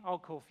convenient, I'll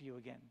call for you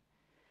again.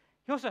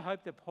 He also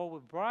hoped that Paul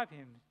would bribe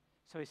him,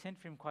 so he sent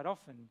for him quite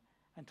often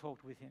and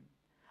talked with him.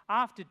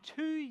 After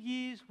 2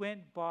 years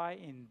went by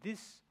in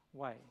this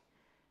way,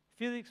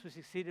 Felix was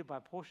succeeded by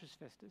Porcius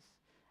Festus,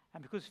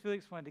 and because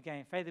Felix wanted to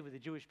gain favor with the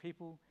Jewish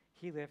people,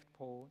 he left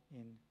Paul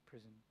in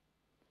prison.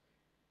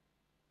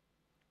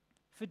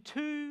 For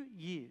 2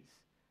 years,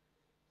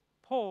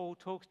 Paul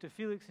talks to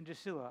Felix and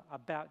Drusilla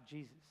about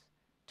Jesus.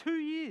 2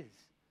 years.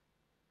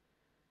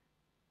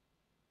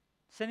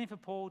 Sending for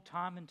Paul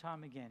time and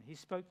time again. He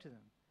spoke to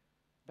them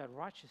about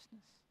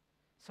righteousness,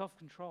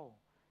 self-control,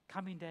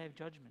 coming day of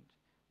judgment.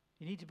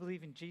 You need to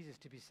believe in Jesus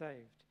to be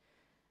saved.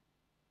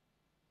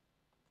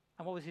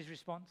 And what was his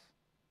response?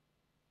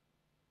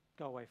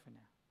 Go away for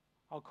now.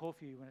 I'll call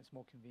for you when it's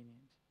more convenient.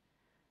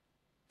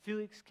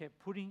 Felix kept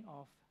putting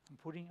off and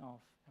putting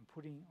off and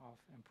putting off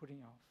and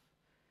putting off.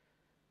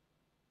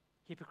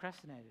 He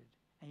procrastinated,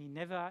 and he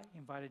never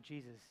invited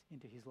Jesus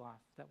into his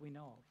life that we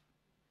know of.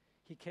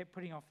 He kept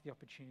putting off the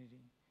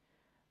opportunity.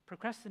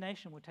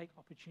 Procrastination will take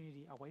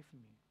opportunity away from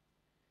you.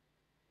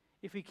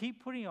 If we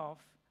keep putting off,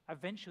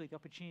 eventually the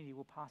opportunity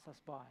will pass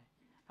us by,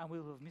 and we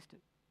will have missed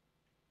it.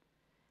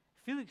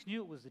 Felix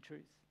knew it was the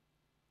truth.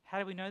 How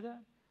do we know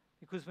that?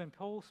 Because when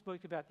Paul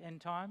spoke about the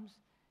end times,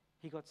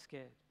 he got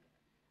scared.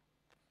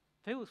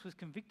 Felix was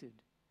convicted.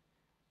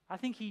 I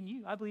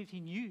believed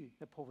he knew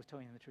that Paul was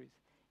telling him the truth.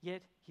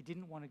 Yet, he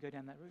didn't want to go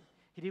down that route.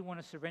 He didn't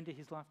want to surrender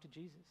his life to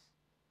Jesus.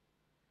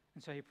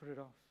 And so he put it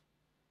off.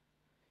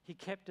 He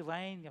kept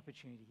delaying the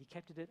opportunity. He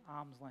kept it at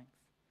arm's length.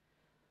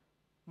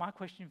 My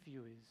question for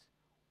you is,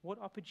 what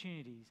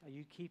opportunities are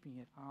you keeping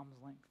at arm's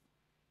length?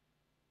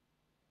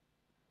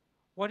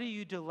 What are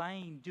you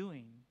delaying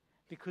doing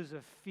because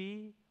of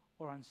fear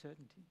or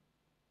uncertainty?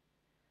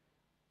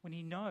 When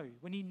you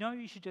know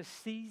you should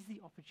just seize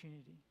the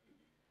opportunity.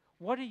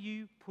 What are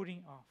you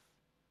putting off?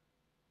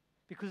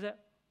 Because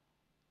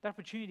that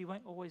opportunity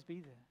won't always be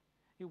there.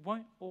 It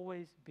won't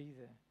always be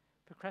there.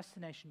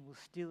 Procrastination will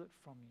steal it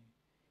from you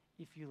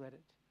if you let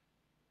it.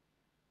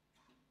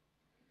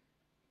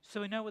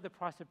 So we know what the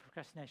price of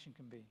procrastination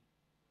can be.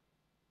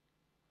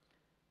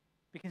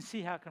 We can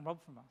see how it can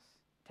rob from us.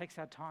 It takes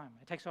our time.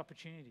 It takes our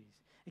opportunities.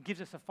 It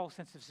gives us a false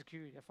sense of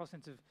security, a false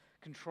sense of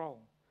control.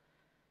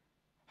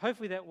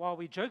 Hopefully that while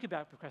we joke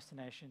about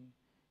procrastination,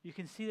 you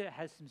can see that it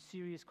has some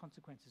serious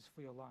consequences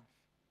for your life.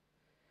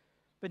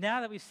 But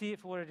now that we see it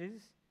for what it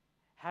is,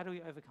 how do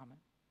we overcome it?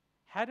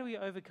 How do we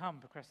overcome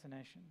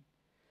procrastination?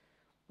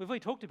 We've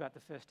already talked about the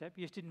first step.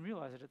 You just didn't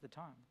realize it at the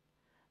time.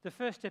 The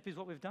first step is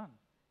what we've done.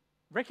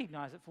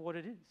 Recognize it for what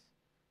it is.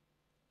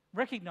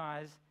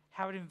 Recognize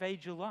how it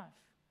invades your life.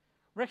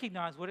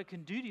 Recognize what it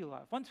can do to your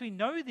life. Once we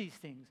know these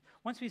things,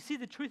 once we see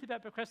the truth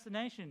about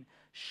procrastination,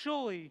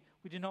 surely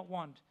we do not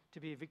want to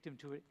be a victim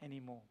to it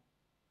anymore.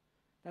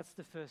 That's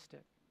the first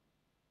step.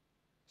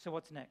 So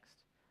what's next?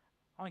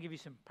 I want to give you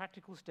some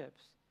practical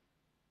steps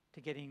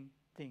to getting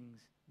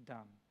things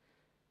done.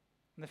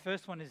 And the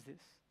first one is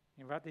this.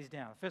 You write these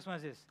down. The first one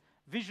is this.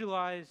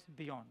 Visualize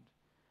beyond.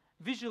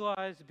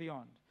 Visualize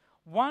beyond.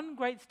 One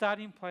great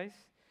starting place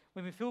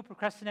when we feel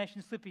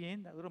procrastination slipping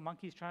in, that little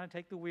monkey's trying to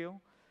take the wheel,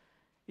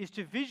 is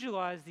to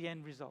visualize the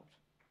end result.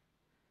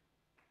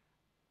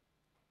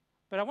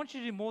 But I want you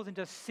to do more than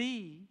just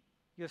see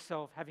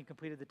yourself having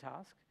completed the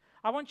task.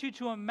 I want you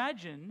to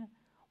imagine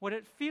what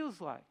it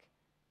feels like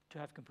to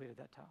have completed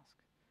that task.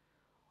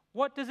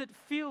 What does it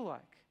feel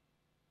like?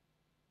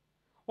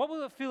 What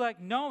will it feel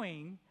like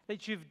knowing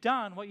that you've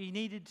done what you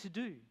needed to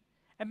do?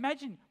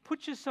 Imagine,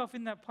 put yourself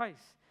in that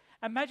place.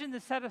 Imagine the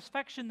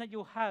satisfaction that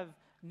you'll have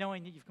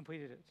knowing that you've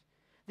completed it.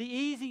 The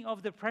easing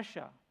of the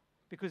pressure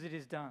because it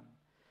is done.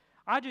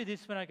 I do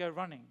this when I go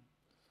running.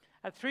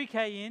 At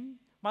 3K in,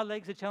 my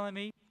legs are telling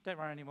me, don't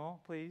run anymore,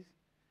 please.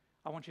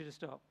 I want you to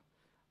stop.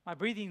 My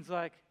breathing's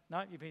like,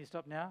 no, you need to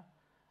stop now.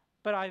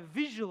 But I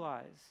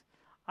visualize.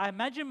 I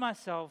imagine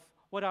myself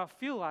what I'll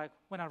feel like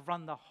when I've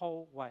run the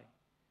whole way.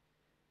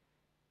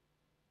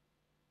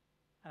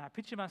 And I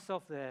picture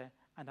myself there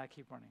and I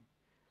keep running.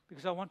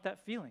 Because I want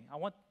that feeling. I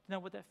want to know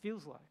what that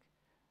feels like.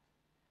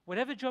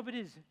 Whatever job it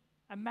is,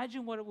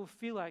 imagine what it will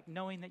feel like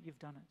knowing that you've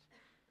done it.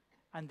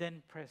 And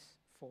then press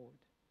forward.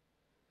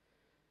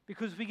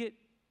 Because we get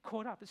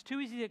caught up. It's too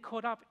easy to get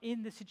caught up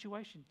in the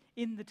situation,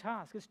 in the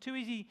task. It's too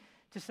easy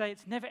to say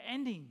it's never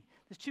ending.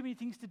 There's too many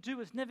things to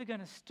do. It's never going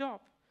to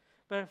stop.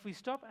 But if we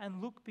stop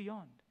and look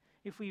beyond,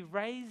 if we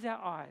raise our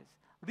eyes,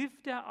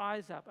 lift our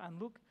eyes up and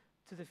look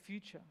to the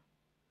future,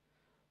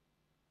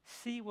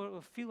 see what it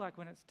will feel like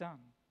when it's done,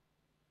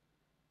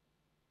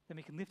 then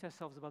we can lift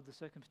ourselves above the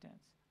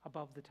circumstance,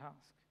 above the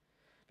task.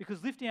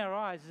 Because lifting our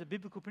eyes is a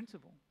biblical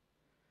principle.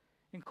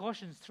 In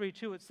Colossians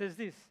 3:2, it says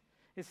this.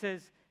 It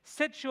says,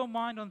 set your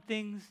mind on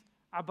things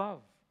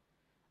above,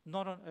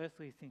 not on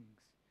earthly things.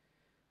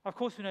 Of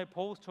course, we know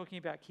Paul's talking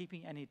about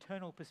keeping an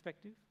eternal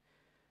perspective,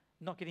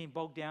 not getting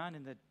bogged down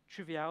in the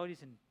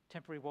trivialities and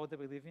temporary world that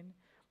we live in.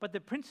 But the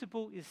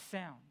principle is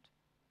sound.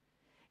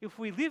 If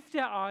we lift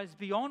our eyes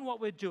beyond what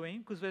we're doing,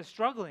 because we're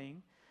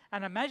struggling,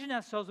 and imagine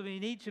ourselves where we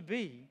need to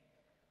be,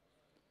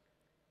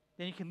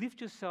 then you can lift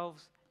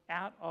yourselves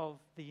out of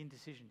the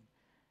indecision.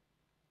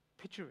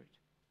 Picture it.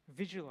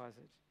 Visualize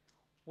it.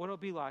 What it'll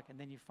be like, and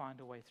then you find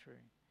a way through.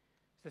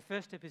 So the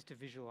first step is to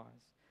visualize.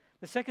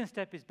 The second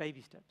step is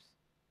baby steps.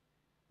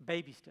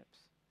 Baby steps.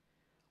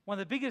 One of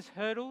the biggest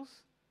hurdles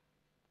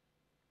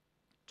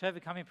to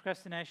overcoming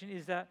procrastination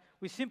is that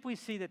we simply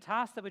see the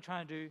tasks that we're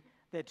trying to do,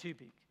 they're too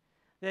big.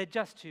 They're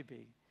just too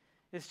big.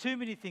 There's too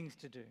many things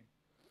to do.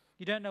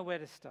 You don't know where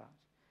to start.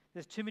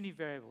 There's too many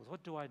variables.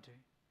 What do I do?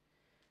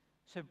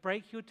 So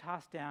break your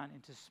task down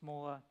into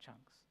smaller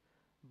chunks,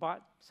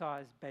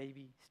 bite-sized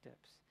baby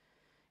steps.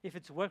 If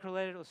it's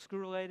work-related or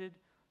school-related,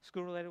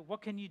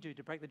 what can you do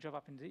to break the job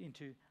up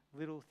into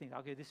little things?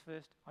 I'll do this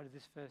first, I'll do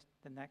this first,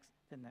 then next,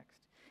 then next.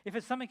 If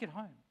it's something at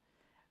home,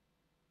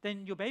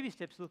 then your baby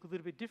steps look a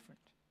little bit different.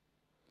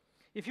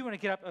 If you want to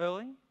get up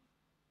early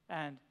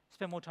and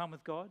spend more time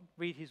with God,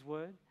 read His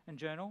Word and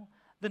journal,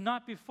 the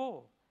night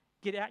before,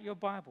 get out your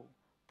Bible,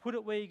 put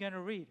it where you're going to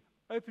read,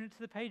 open it to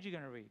the page you're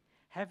going to read,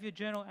 have your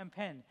journal and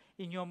pen.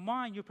 In your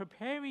mind, you're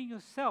preparing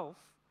yourself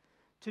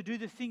to do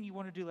the thing you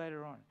want to do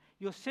later on.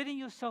 You're setting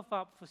yourself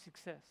up for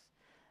success.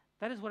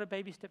 That is what a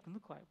baby step can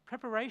look like.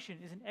 Preparation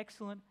is an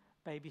excellent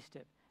baby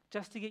step,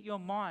 just to get your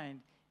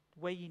mind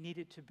where you need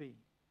it to be.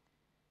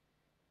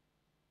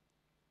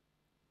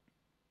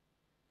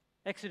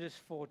 Exodus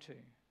 4:2.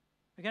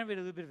 We're going to read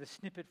a little bit of a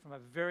snippet from a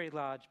very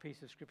large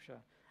piece of scripture,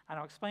 and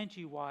I'll explain to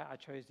you why I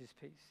chose this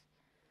piece.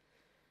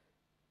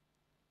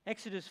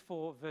 Exodus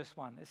 4, verse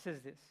 1, it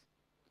says this.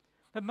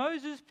 But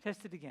Moses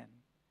protested again.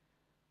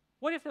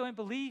 What if they won't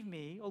believe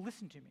me or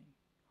listen to me?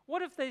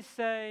 What if they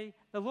say,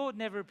 the Lord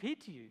never appeared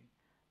to you?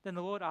 Then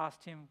the Lord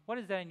asked him, what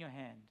is that in your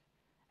hand?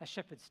 A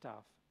shepherd's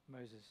staff,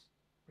 Moses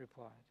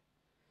replied.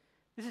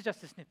 This is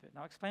just a snippet, and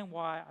I'll explain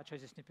why I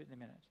chose a snippet in a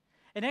minute.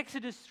 In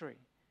Exodus 3,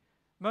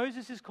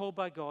 Moses is called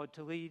by God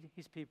to lead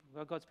his people,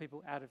 God's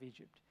people, out of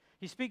Egypt.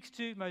 He speaks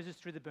to Moses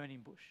through the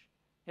burning bush.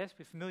 Yes,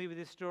 we're familiar with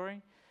this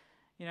story.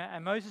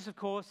 And Moses, of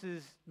course,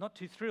 is not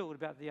too thrilled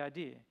about the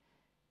idea.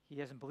 He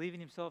doesn't believe in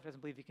himself,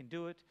 doesn't believe he can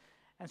do it.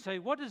 And so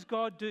what does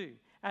God do?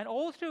 And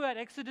all throughout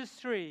Exodus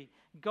 3,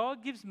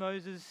 God gives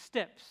Moses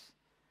steps.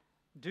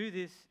 Do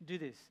this, do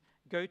this.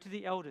 Go to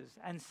the elders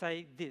and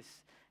say this.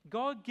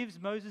 God gives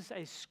Moses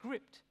a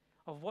script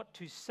of what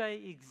to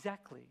say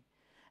exactly.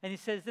 And he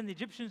says, then the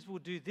Egyptians will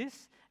do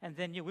this, and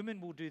then your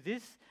women will do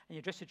this, and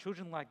you dress your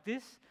children like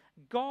this.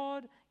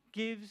 God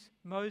gives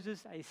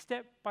Moses a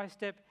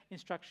step-by-step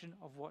instruction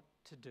of what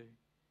to do.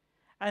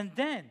 And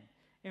then,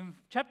 in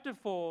chapter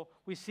 4,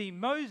 we see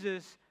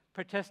Moses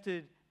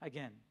protested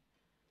again.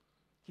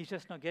 He's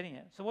just not getting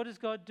it. So what does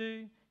God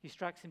do? He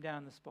strikes him down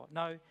on the spot.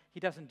 No, he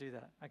doesn't do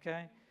that,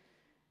 okay?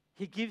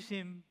 He gives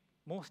him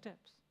more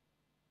steps.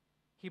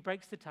 He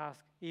breaks the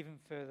task even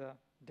further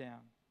down.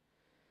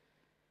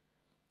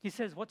 He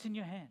says, what's in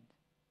your hand?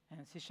 And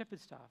it's his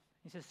shepherd's staff.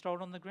 He says, throw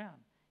it on the ground.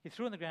 He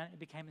threw it on the ground, it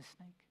became a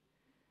snake.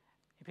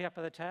 He picked up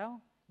by the tail,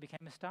 it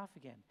became a staff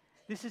again.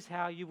 This is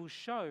how you will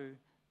show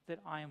that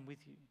I am with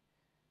you.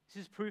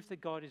 This is proof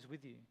that God is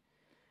with you.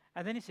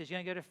 And then he says, you're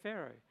going to go to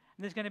Pharaoh.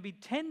 And there's going to be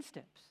 10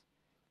 steps,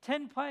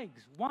 10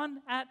 plagues,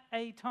 one at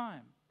a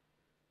time.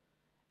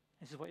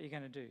 This is what you're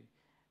going to do.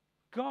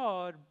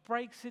 God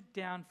breaks it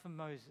down for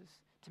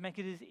Moses to make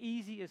it as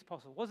easy as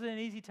possible. Was it an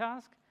easy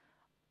task?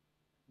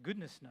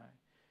 Goodness, no.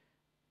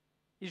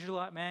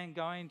 Israelite man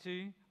going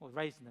to, well,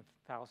 raised in the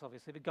palace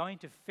obviously, but going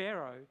to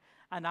Pharaoh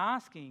and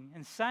asking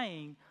and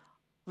saying,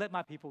 let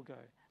my people go.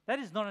 That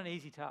is not an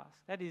easy task.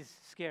 That is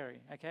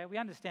scary, okay? We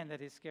understand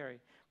that is scary.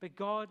 But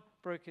God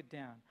broke it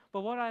down.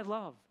 But what I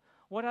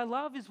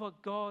love is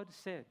what God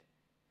said.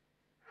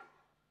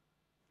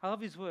 I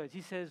love his words.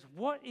 He says,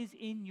 what is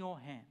in your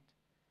hand?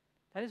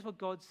 That is what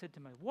God said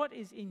to me. What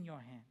is in your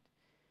hand?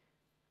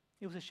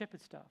 It was a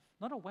shepherd's staff.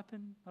 Not a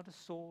weapon, not a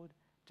sword,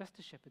 just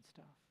a shepherd's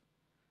staff.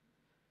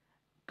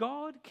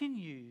 God can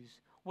use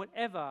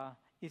whatever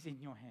is in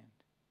your hand.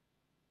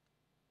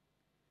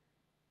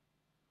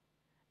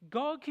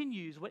 God can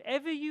use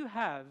whatever you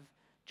have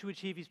to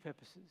achieve his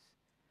purposes.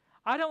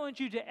 I don't want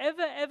you to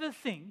ever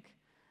think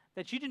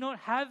that you do not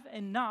have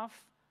enough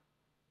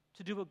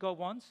to do what God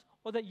wants,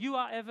 or that you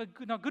are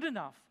not good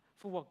enough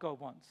for what God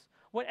wants.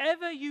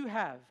 Whatever you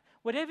have,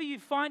 whatever you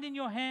find in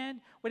your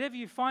hand, whatever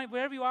you find,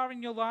 wherever you are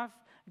in your life,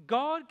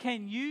 God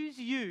can use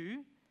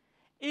you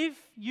if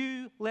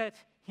you let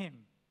him.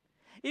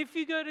 If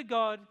you go to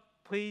God,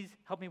 please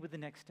help me with the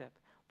next step.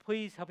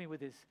 Please help me with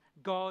this.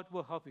 God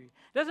will help you.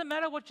 It doesn't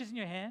matter what's in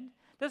your hand.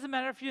 It doesn't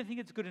matter if you don't think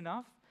it's good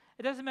enough.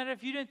 It doesn't matter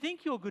if you don't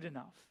think you're good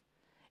enough.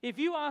 If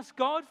you ask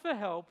God for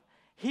help,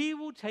 he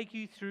will take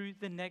you through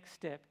the next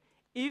step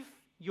if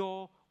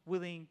you're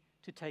willing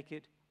to take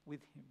it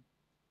with him.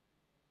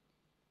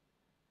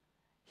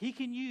 He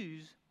can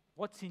use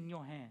what's in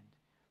your hand,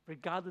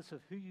 regardless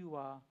of who you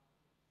are,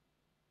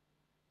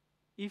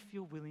 if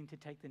you're willing to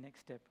take the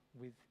next step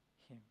with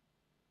him.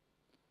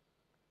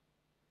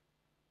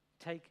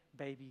 Take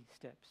baby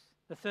steps.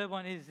 The third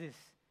one is this: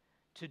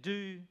 to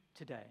do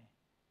today.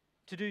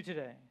 To do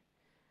today.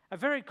 A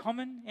very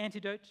common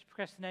antidote to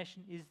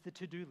procrastination is the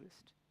to-do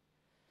list.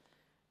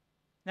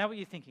 Now what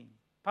you're thinking,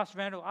 Pastor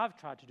Randall, I've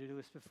tried to-do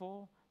lists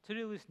before.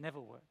 To-do lists never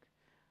work.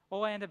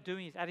 All I end up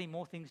doing is adding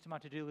more things to my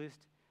to-do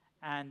list,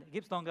 and it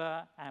gets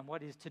longer, and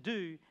what is to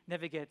do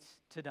never gets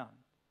to done.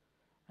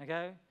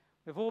 Okay?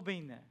 We've all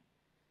been there.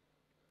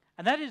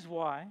 And that is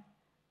why,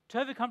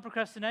 to overcome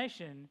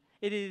procrastination,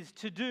 it is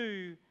to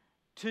do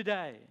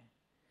today.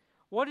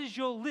 What is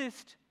your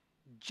list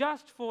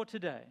just for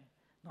today?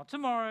 Not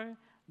tomorrow,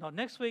 not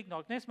next week,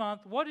 not next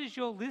month. What is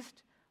your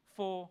list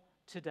for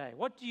today?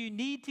 What do you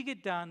need to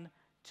get done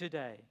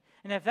today?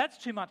 And if that's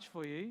too much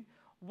for you,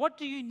 what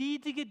do you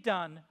need to get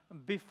done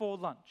before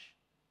lunch?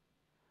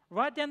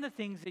 Write down the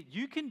things that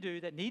you can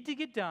do that need to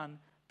get done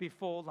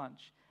before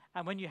lunch.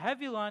 And when you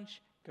have your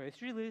lunch, go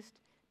through your list,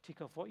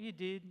 tick off what you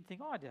did, and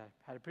think, oh, I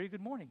had a pretty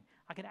good morning.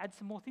 I can add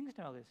some more things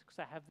to my list because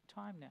I have the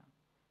time now.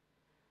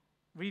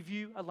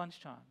 Review at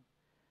lunchtime.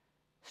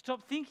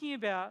 Stop thinking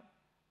about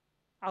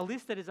a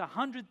list that is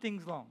 100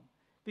 things long,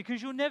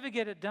 because you'll never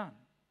get it done,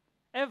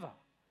 ever.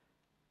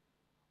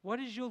 What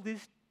is your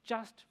list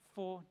just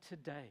for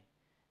today?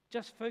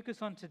 Just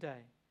focus on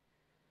today.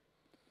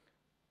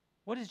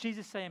 What does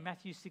Jesus say in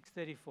Matthew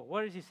 6:34?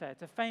 What does he say?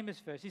 It's a famous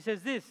verse. He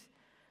says this: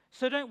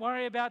 so don't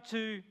worry about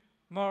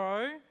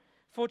tomorrow,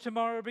 for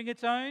tomorrow will bring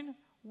its own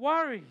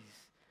worries.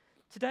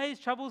 Today's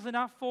trouble's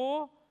enough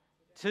for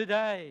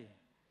today.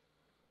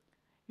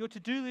 Your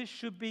to-do list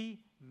should be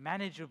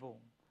manageable.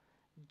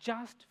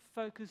 Just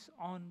focus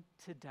on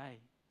today.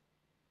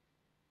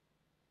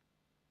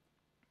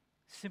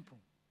 Simple.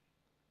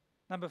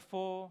 Number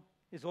 4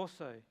 is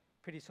also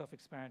pretty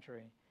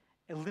self-explanatory.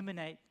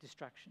 Eliminate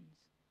distractions.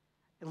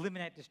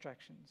 Eliminate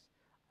distractions.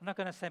 I'm not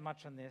going to say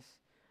much on this,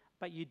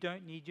 but you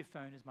don't need your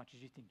phone as much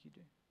as you think you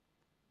do.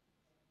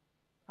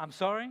 I'm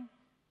sorry,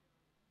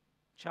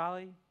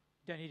 Charlie,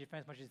 you don't need your phone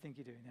as much as you think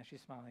you do. Now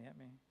she's smiling at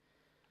me.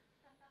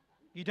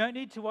 You don't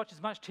need to watch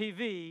as much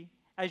TV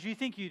as you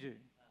think you do.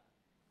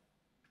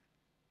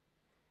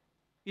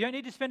 You don't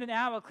need to spend an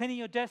hour cleaning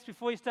your desk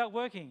before you start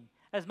working,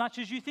 as much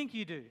as you think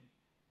you do.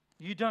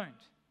 You don't.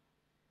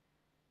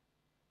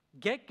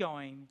 Get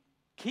going,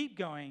 keep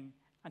going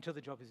until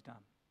the job is done.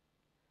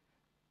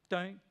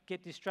 Don't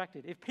get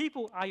distracted. If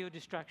people are your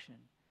distraction,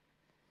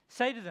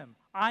 say to them,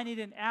 I need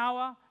an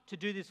hour to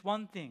do this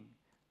one thing.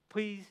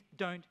 Please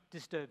don't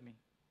disturb me.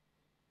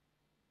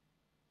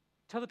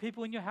 Tell the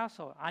people in your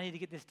household, I need to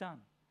get this done.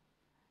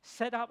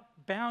 Set up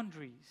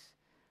boundaries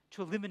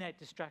to eliminate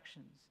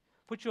distractions.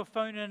 Put your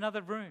phone in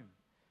another room.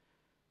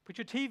 Put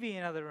your TV in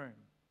another room.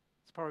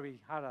 It's probably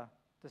harder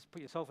to just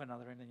put yourself in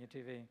another room than your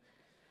TV.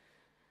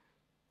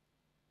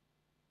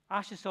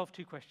 Ask yourself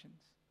 2 questions.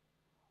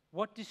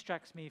 What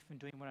distracts me from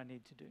doing what I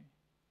need to do?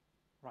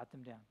 Write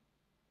them down.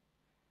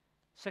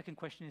 Second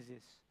question is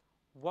this.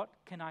 What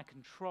can I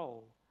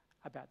control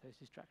about those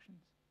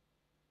distractions?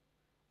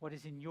 What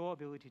is in your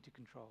ability to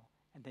control?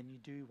 And then you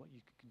do what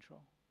you can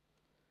control.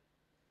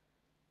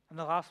 And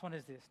the last one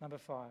is this, number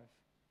 5,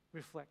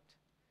 reflect.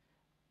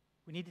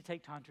 We need to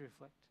take time to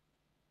reflect.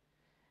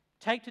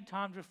 Take the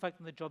time to reflect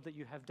on the job that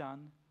you have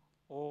done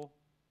or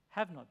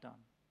have not done.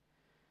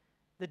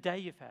 The day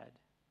you've had.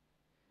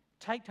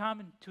 Take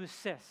time to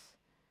assess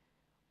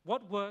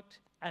what worked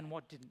and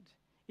what didn't.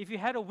 If you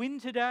had a win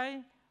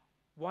today,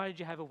 why did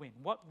you have a win?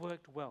 What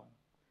worked well?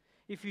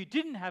 If you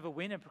didn't have a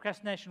win and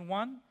procrastination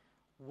won,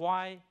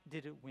 why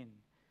did it win?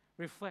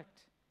 Reflect.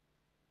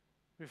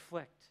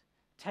 Reflect.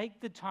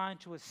 Take the time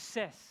to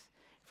assess.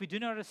 If we do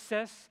not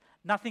assess,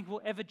 nothing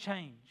will ever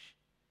change.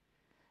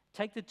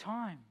 Take the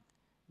time.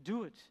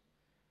 Do it.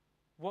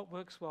 What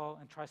works well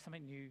and try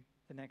something new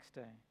the next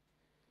day.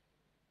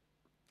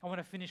 I want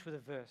to finish with a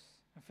verse.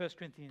 In 1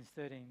 Corinthians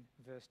 13,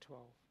 verse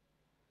 12.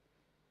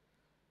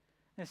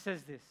 And it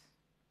says this.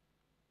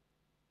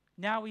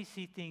 Now we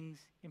see things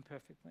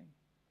imperfectly,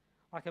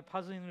 like a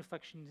puzzling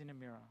reflections in a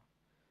mirror.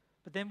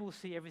 But then we'll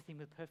see everything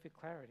with perfect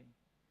clarity.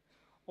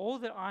 All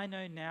that I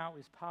know now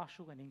is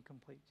partial and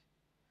incomplete.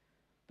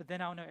 But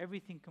then I'll know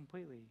everything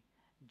completely,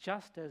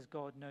 just as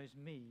God knows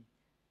me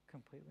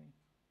completely.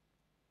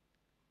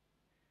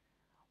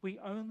 We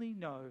only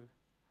know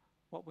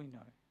what we know.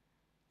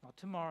 Not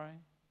tomorrow.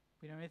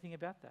 We don't know anything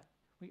about that.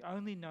 We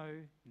only know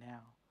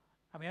now.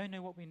 And we only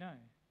know what we know.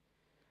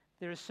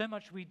 There is so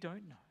much we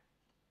don't know.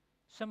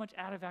 So much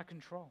out of our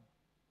control.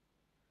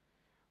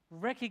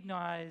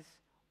 Recognize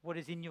what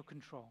is in your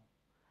control.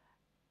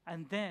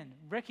 And then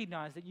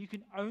recognize that you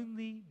can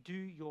only do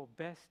your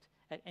best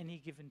at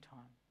any given time.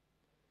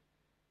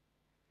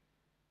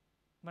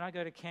 When I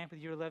go to camp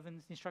with year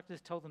 11s, the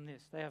instructors tell them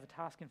this. They have a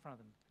task in front of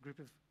them, a group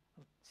of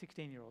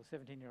 16-year-olds,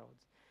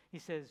 17-year-olds. He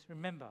says,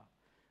 remember,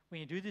 when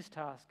you do this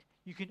task,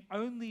 you can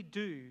only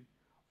do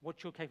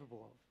what you're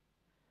capable of.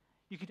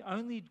 You can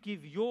only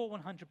give your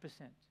 100%.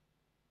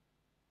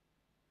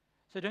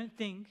 So don't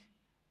think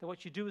that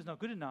what you do is not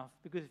good enough,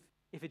 because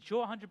if it's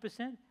your 100%,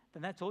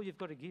 then that's all you've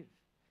got to give.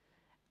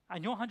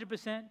 And your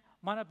 100%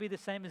 might not be the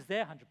same as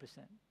their 100%.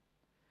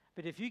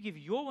 But if you give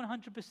your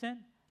 100%,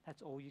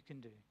 that's all you can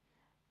do.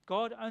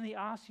 God only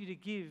asks you to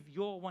give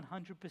your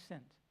 100%.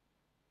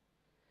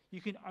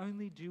 You can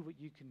only do what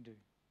you can do.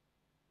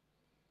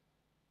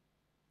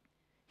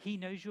 He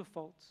knows your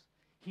faults.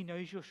 He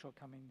knows your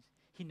shortcomings.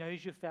 He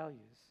knows your failures.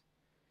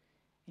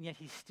 And yet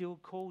he still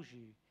calls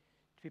you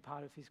to be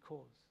part of his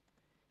cause.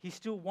 He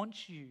still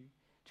wants you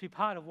to be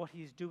part of what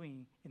he is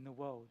doing in the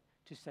world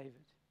to save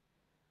it.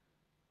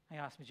 I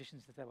ask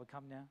musicians if they will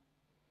come now.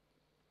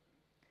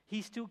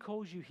 He still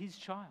calls you his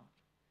child.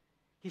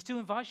 He still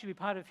invites you to be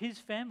part of his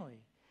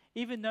family,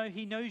 even though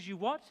he knows you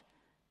what?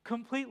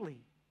 Completely.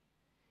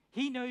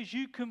 He knows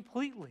you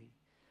completely.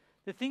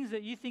 The things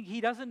that you think he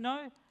doesn't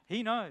know,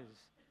 he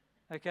knows.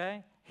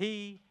 Okay?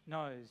 He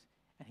knows.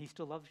 And he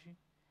still loves you,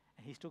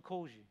 and he still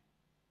calls you.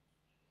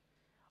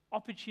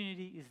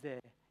 Opportunity is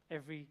there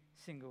every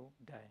single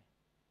day.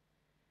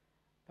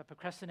 But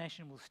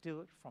procrastination will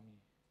steal it from you.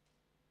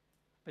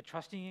 But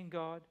trusting in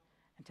God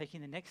and taking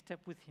the next step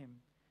with him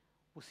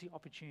will see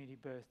opportunity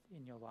birthed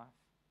in your life.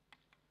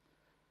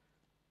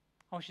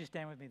 I want you to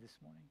stand with me this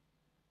morning.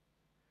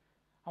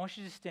 I want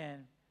you to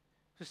stand.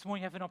 This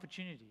morning you have an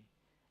opportunity.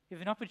 You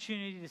have an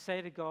opportunity to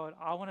say to God,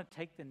 I want to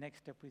take the next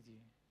step with you.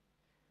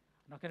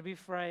 I'm not going to be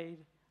afraid.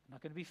 I'm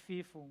not going to be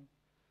fearful.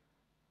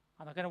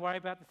 I'm not going to worry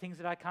about the things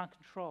that I can't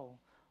control.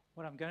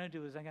 What I'm going to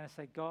do is I'm going to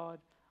say, God,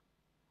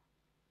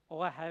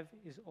 all I have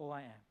is all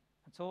I am.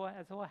 That's all I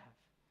have.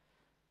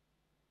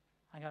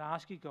 I'm going to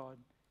ask you, God,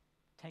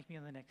 take me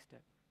on the next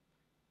step.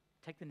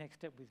 Take the next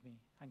step with me,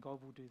 and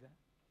God will do that.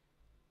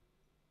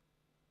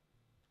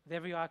 With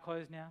every eye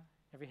closed now,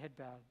 every head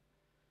bowed.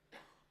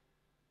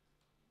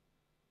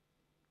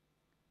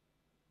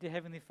 Dear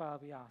Heavenly Father,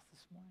 we ask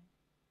this morning.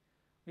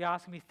 We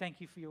ask and we thank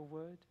you for your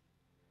word.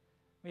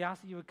 We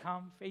ask that you would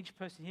come for each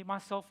person here,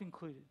 myself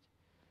included.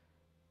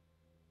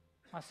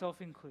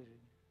 Myself included,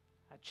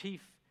 a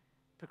chief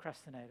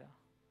procrastinator.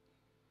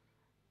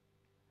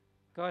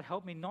 God,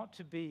 help me not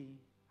to be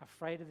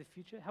afraid of the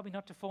future. Help me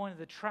not to fall into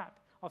the trap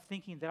of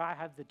thinking that I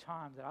have the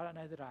time that I don't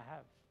know that I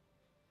have.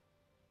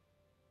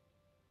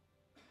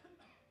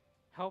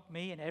 Help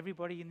me and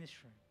everybody in this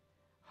room.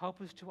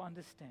 Help us to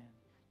understand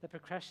that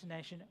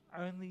procrastination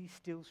only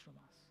steals from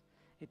us.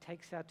 It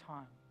takes our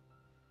time.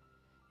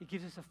 It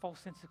gives us a false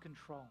sense of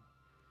control.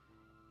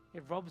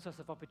 It robs us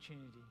of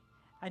opportunity.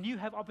 And you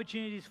have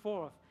opportunities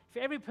for us. For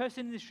every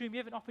person in this room, you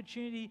have an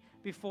opportunity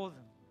before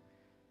them.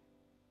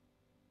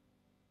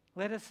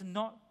 Let us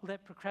not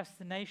let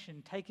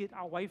procrastination take it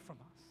away from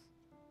us.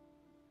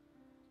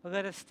 But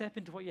let us step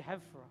into what you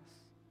have for us.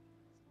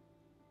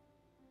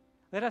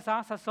 Let us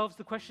ask ourselves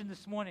the question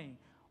this morning,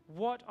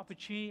 what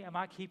opportunity am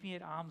I keeping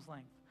at arm's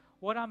length?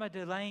 What am I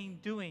delaying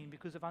doing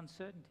because of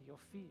uncertainty or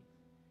fear?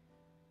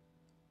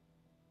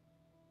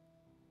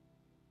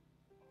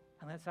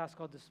 And let's ask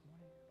God this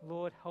morning,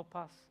 Lord, help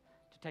us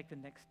to take the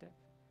next step.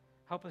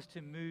 Help us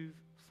to move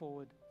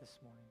forward this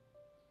morning.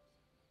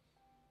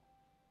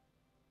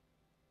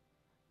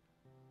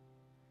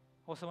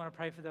 Also want to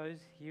pray for those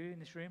here in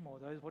this room or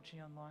those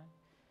watching online.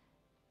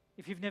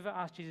 If you've never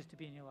asked Jesus to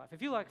be in your life,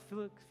 if you're like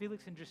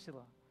Felix and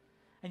Drusilla,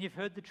 and you've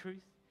heard the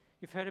truth,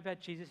 you've heard about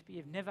Jesus, but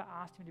you've never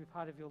asked him to be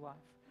part of your life,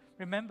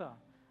 remember,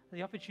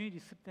 the opportunity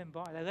slipped them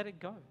by. They let it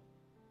go.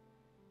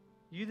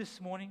 You this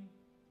morning,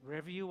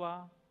 wherever you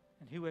are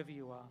and whoever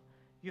you are,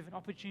 you have an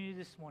opportunity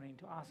this morning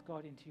to ask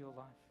God into your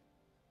life,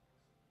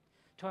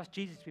 to ask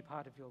Jesus to be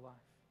part of your life.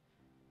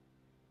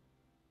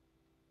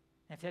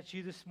 And if that's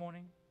you this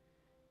morning,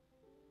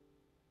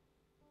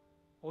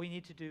 all you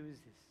need to do is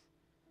this.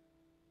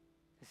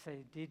 To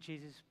say, dear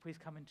Jesus, please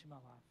come into my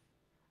life.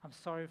 I'm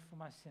sorry for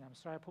my sin. I'm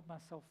sorry I put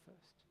myself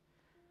first.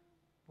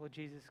 Lord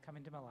Jesus, come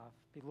into my life.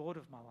 Be Lord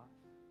of my life.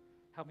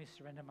 Help me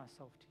surrender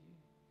myself to you,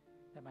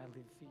 that I may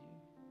live for you.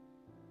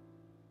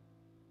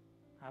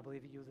 I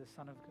believe that you are the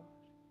Son of God.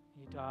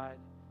 You died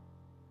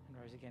and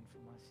rose again for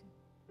my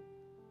sin.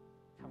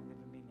 Come live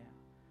in me now.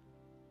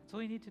 That's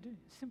all you need to do.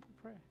 A simple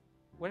prayer.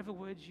 Whatever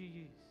words you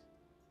use.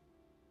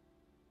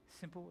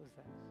 Simple as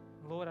that.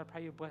 Lord, I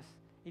pray you bless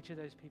each of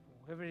those people.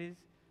 Whoever it is,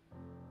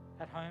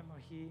 at home or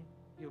here,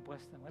 you'll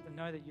bless them. Let them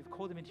know that you've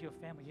called them into your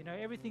family. You know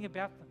everything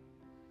about them.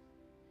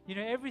 You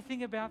know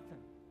everything about them.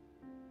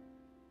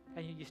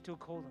 And you still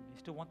call them. You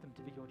still want them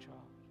to be your child.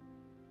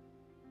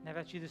 Now, if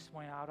that's you this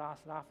morning, I would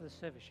ask that after the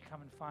service you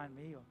come and find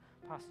me or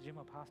Pastor Jim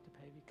or Pastor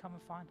Pavey. Come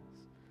and find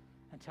us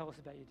and tell us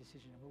about your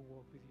decision and we'll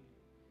walk with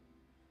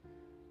you.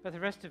 But the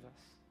rest of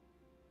us,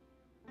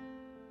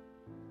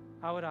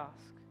 I would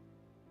ask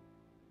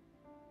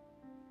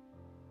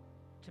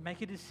to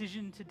make a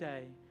decision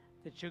today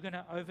that you're going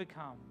to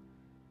overcome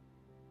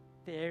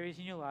the areas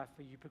in your life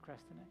where you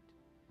procrastinate,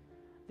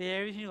 the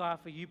areas in your life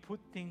where you put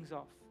things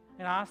off,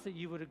 and ask that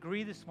you would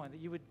agree this morning,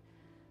 that you would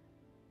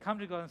come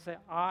to God and say,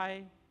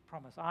 I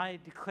promise, I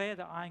declare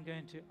that I'm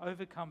going to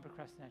overcome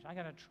procrastination. I'm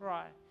going to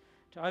try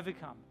to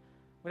overcome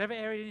whatever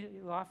area in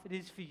your life it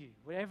is for you,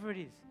 whatever it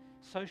is,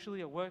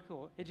 socially or work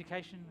or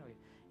education or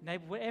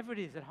neighbor, whatever it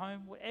is, at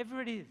home,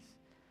 whatever it is,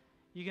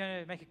 you're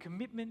going to make a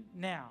commitment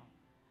now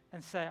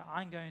and say,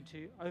 I'm going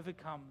to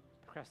overcome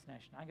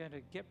procrastination. I'm going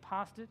to get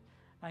past it.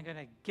 I'm going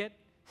to get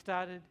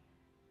started,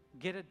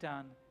 get it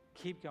done,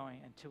 keep going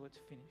until it's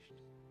finished.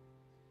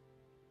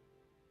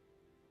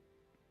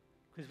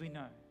 Because we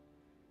know,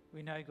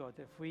 God,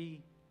 that if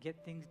we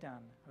get things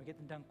done, or we get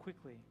them done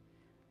quickly,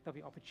 there'll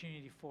be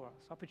opportunity for us.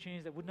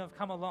 Opportunities that wouldn't have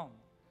come along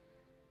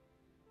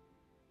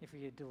if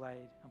we had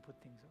delayed and put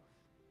things off.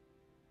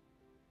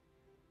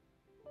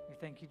 We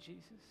thank you,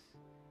 Jesus.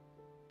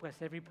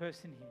 Bless every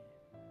person here.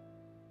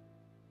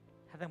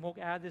 Have them walk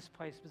out of this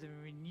place with a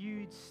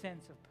renewed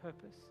sense of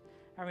purpose,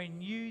 a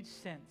renewed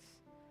sense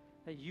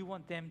that you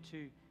want them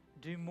to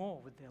do more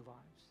with their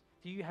lives.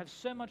 That you have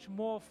so much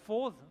more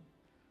for them,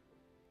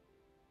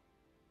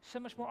 so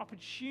much more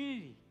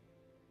opportunity.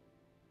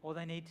 All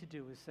they need to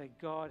do is say,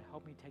 God,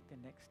 help me take the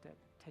next step.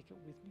 Take it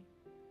with me,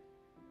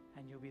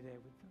 and you'll be there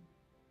with them.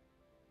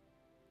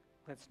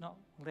 Let's not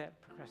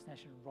let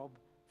procrastination rob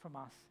from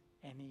us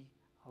any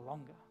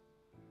longer.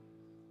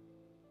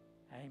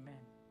 Amen.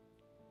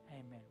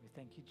 Amen. We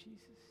thank you,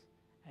 Jesus.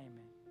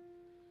 Amen.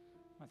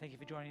 Well, thank you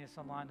for joining us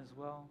online as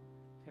well.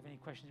 If you have any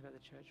questions about the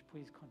church,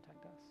 please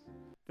contact us.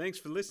 Thanks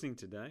for listening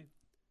today.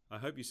 I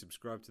hope you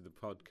subscribe to the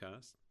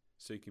podcast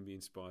so you can be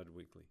inspired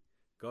weekly.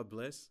 God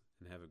bless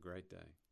and have a great day.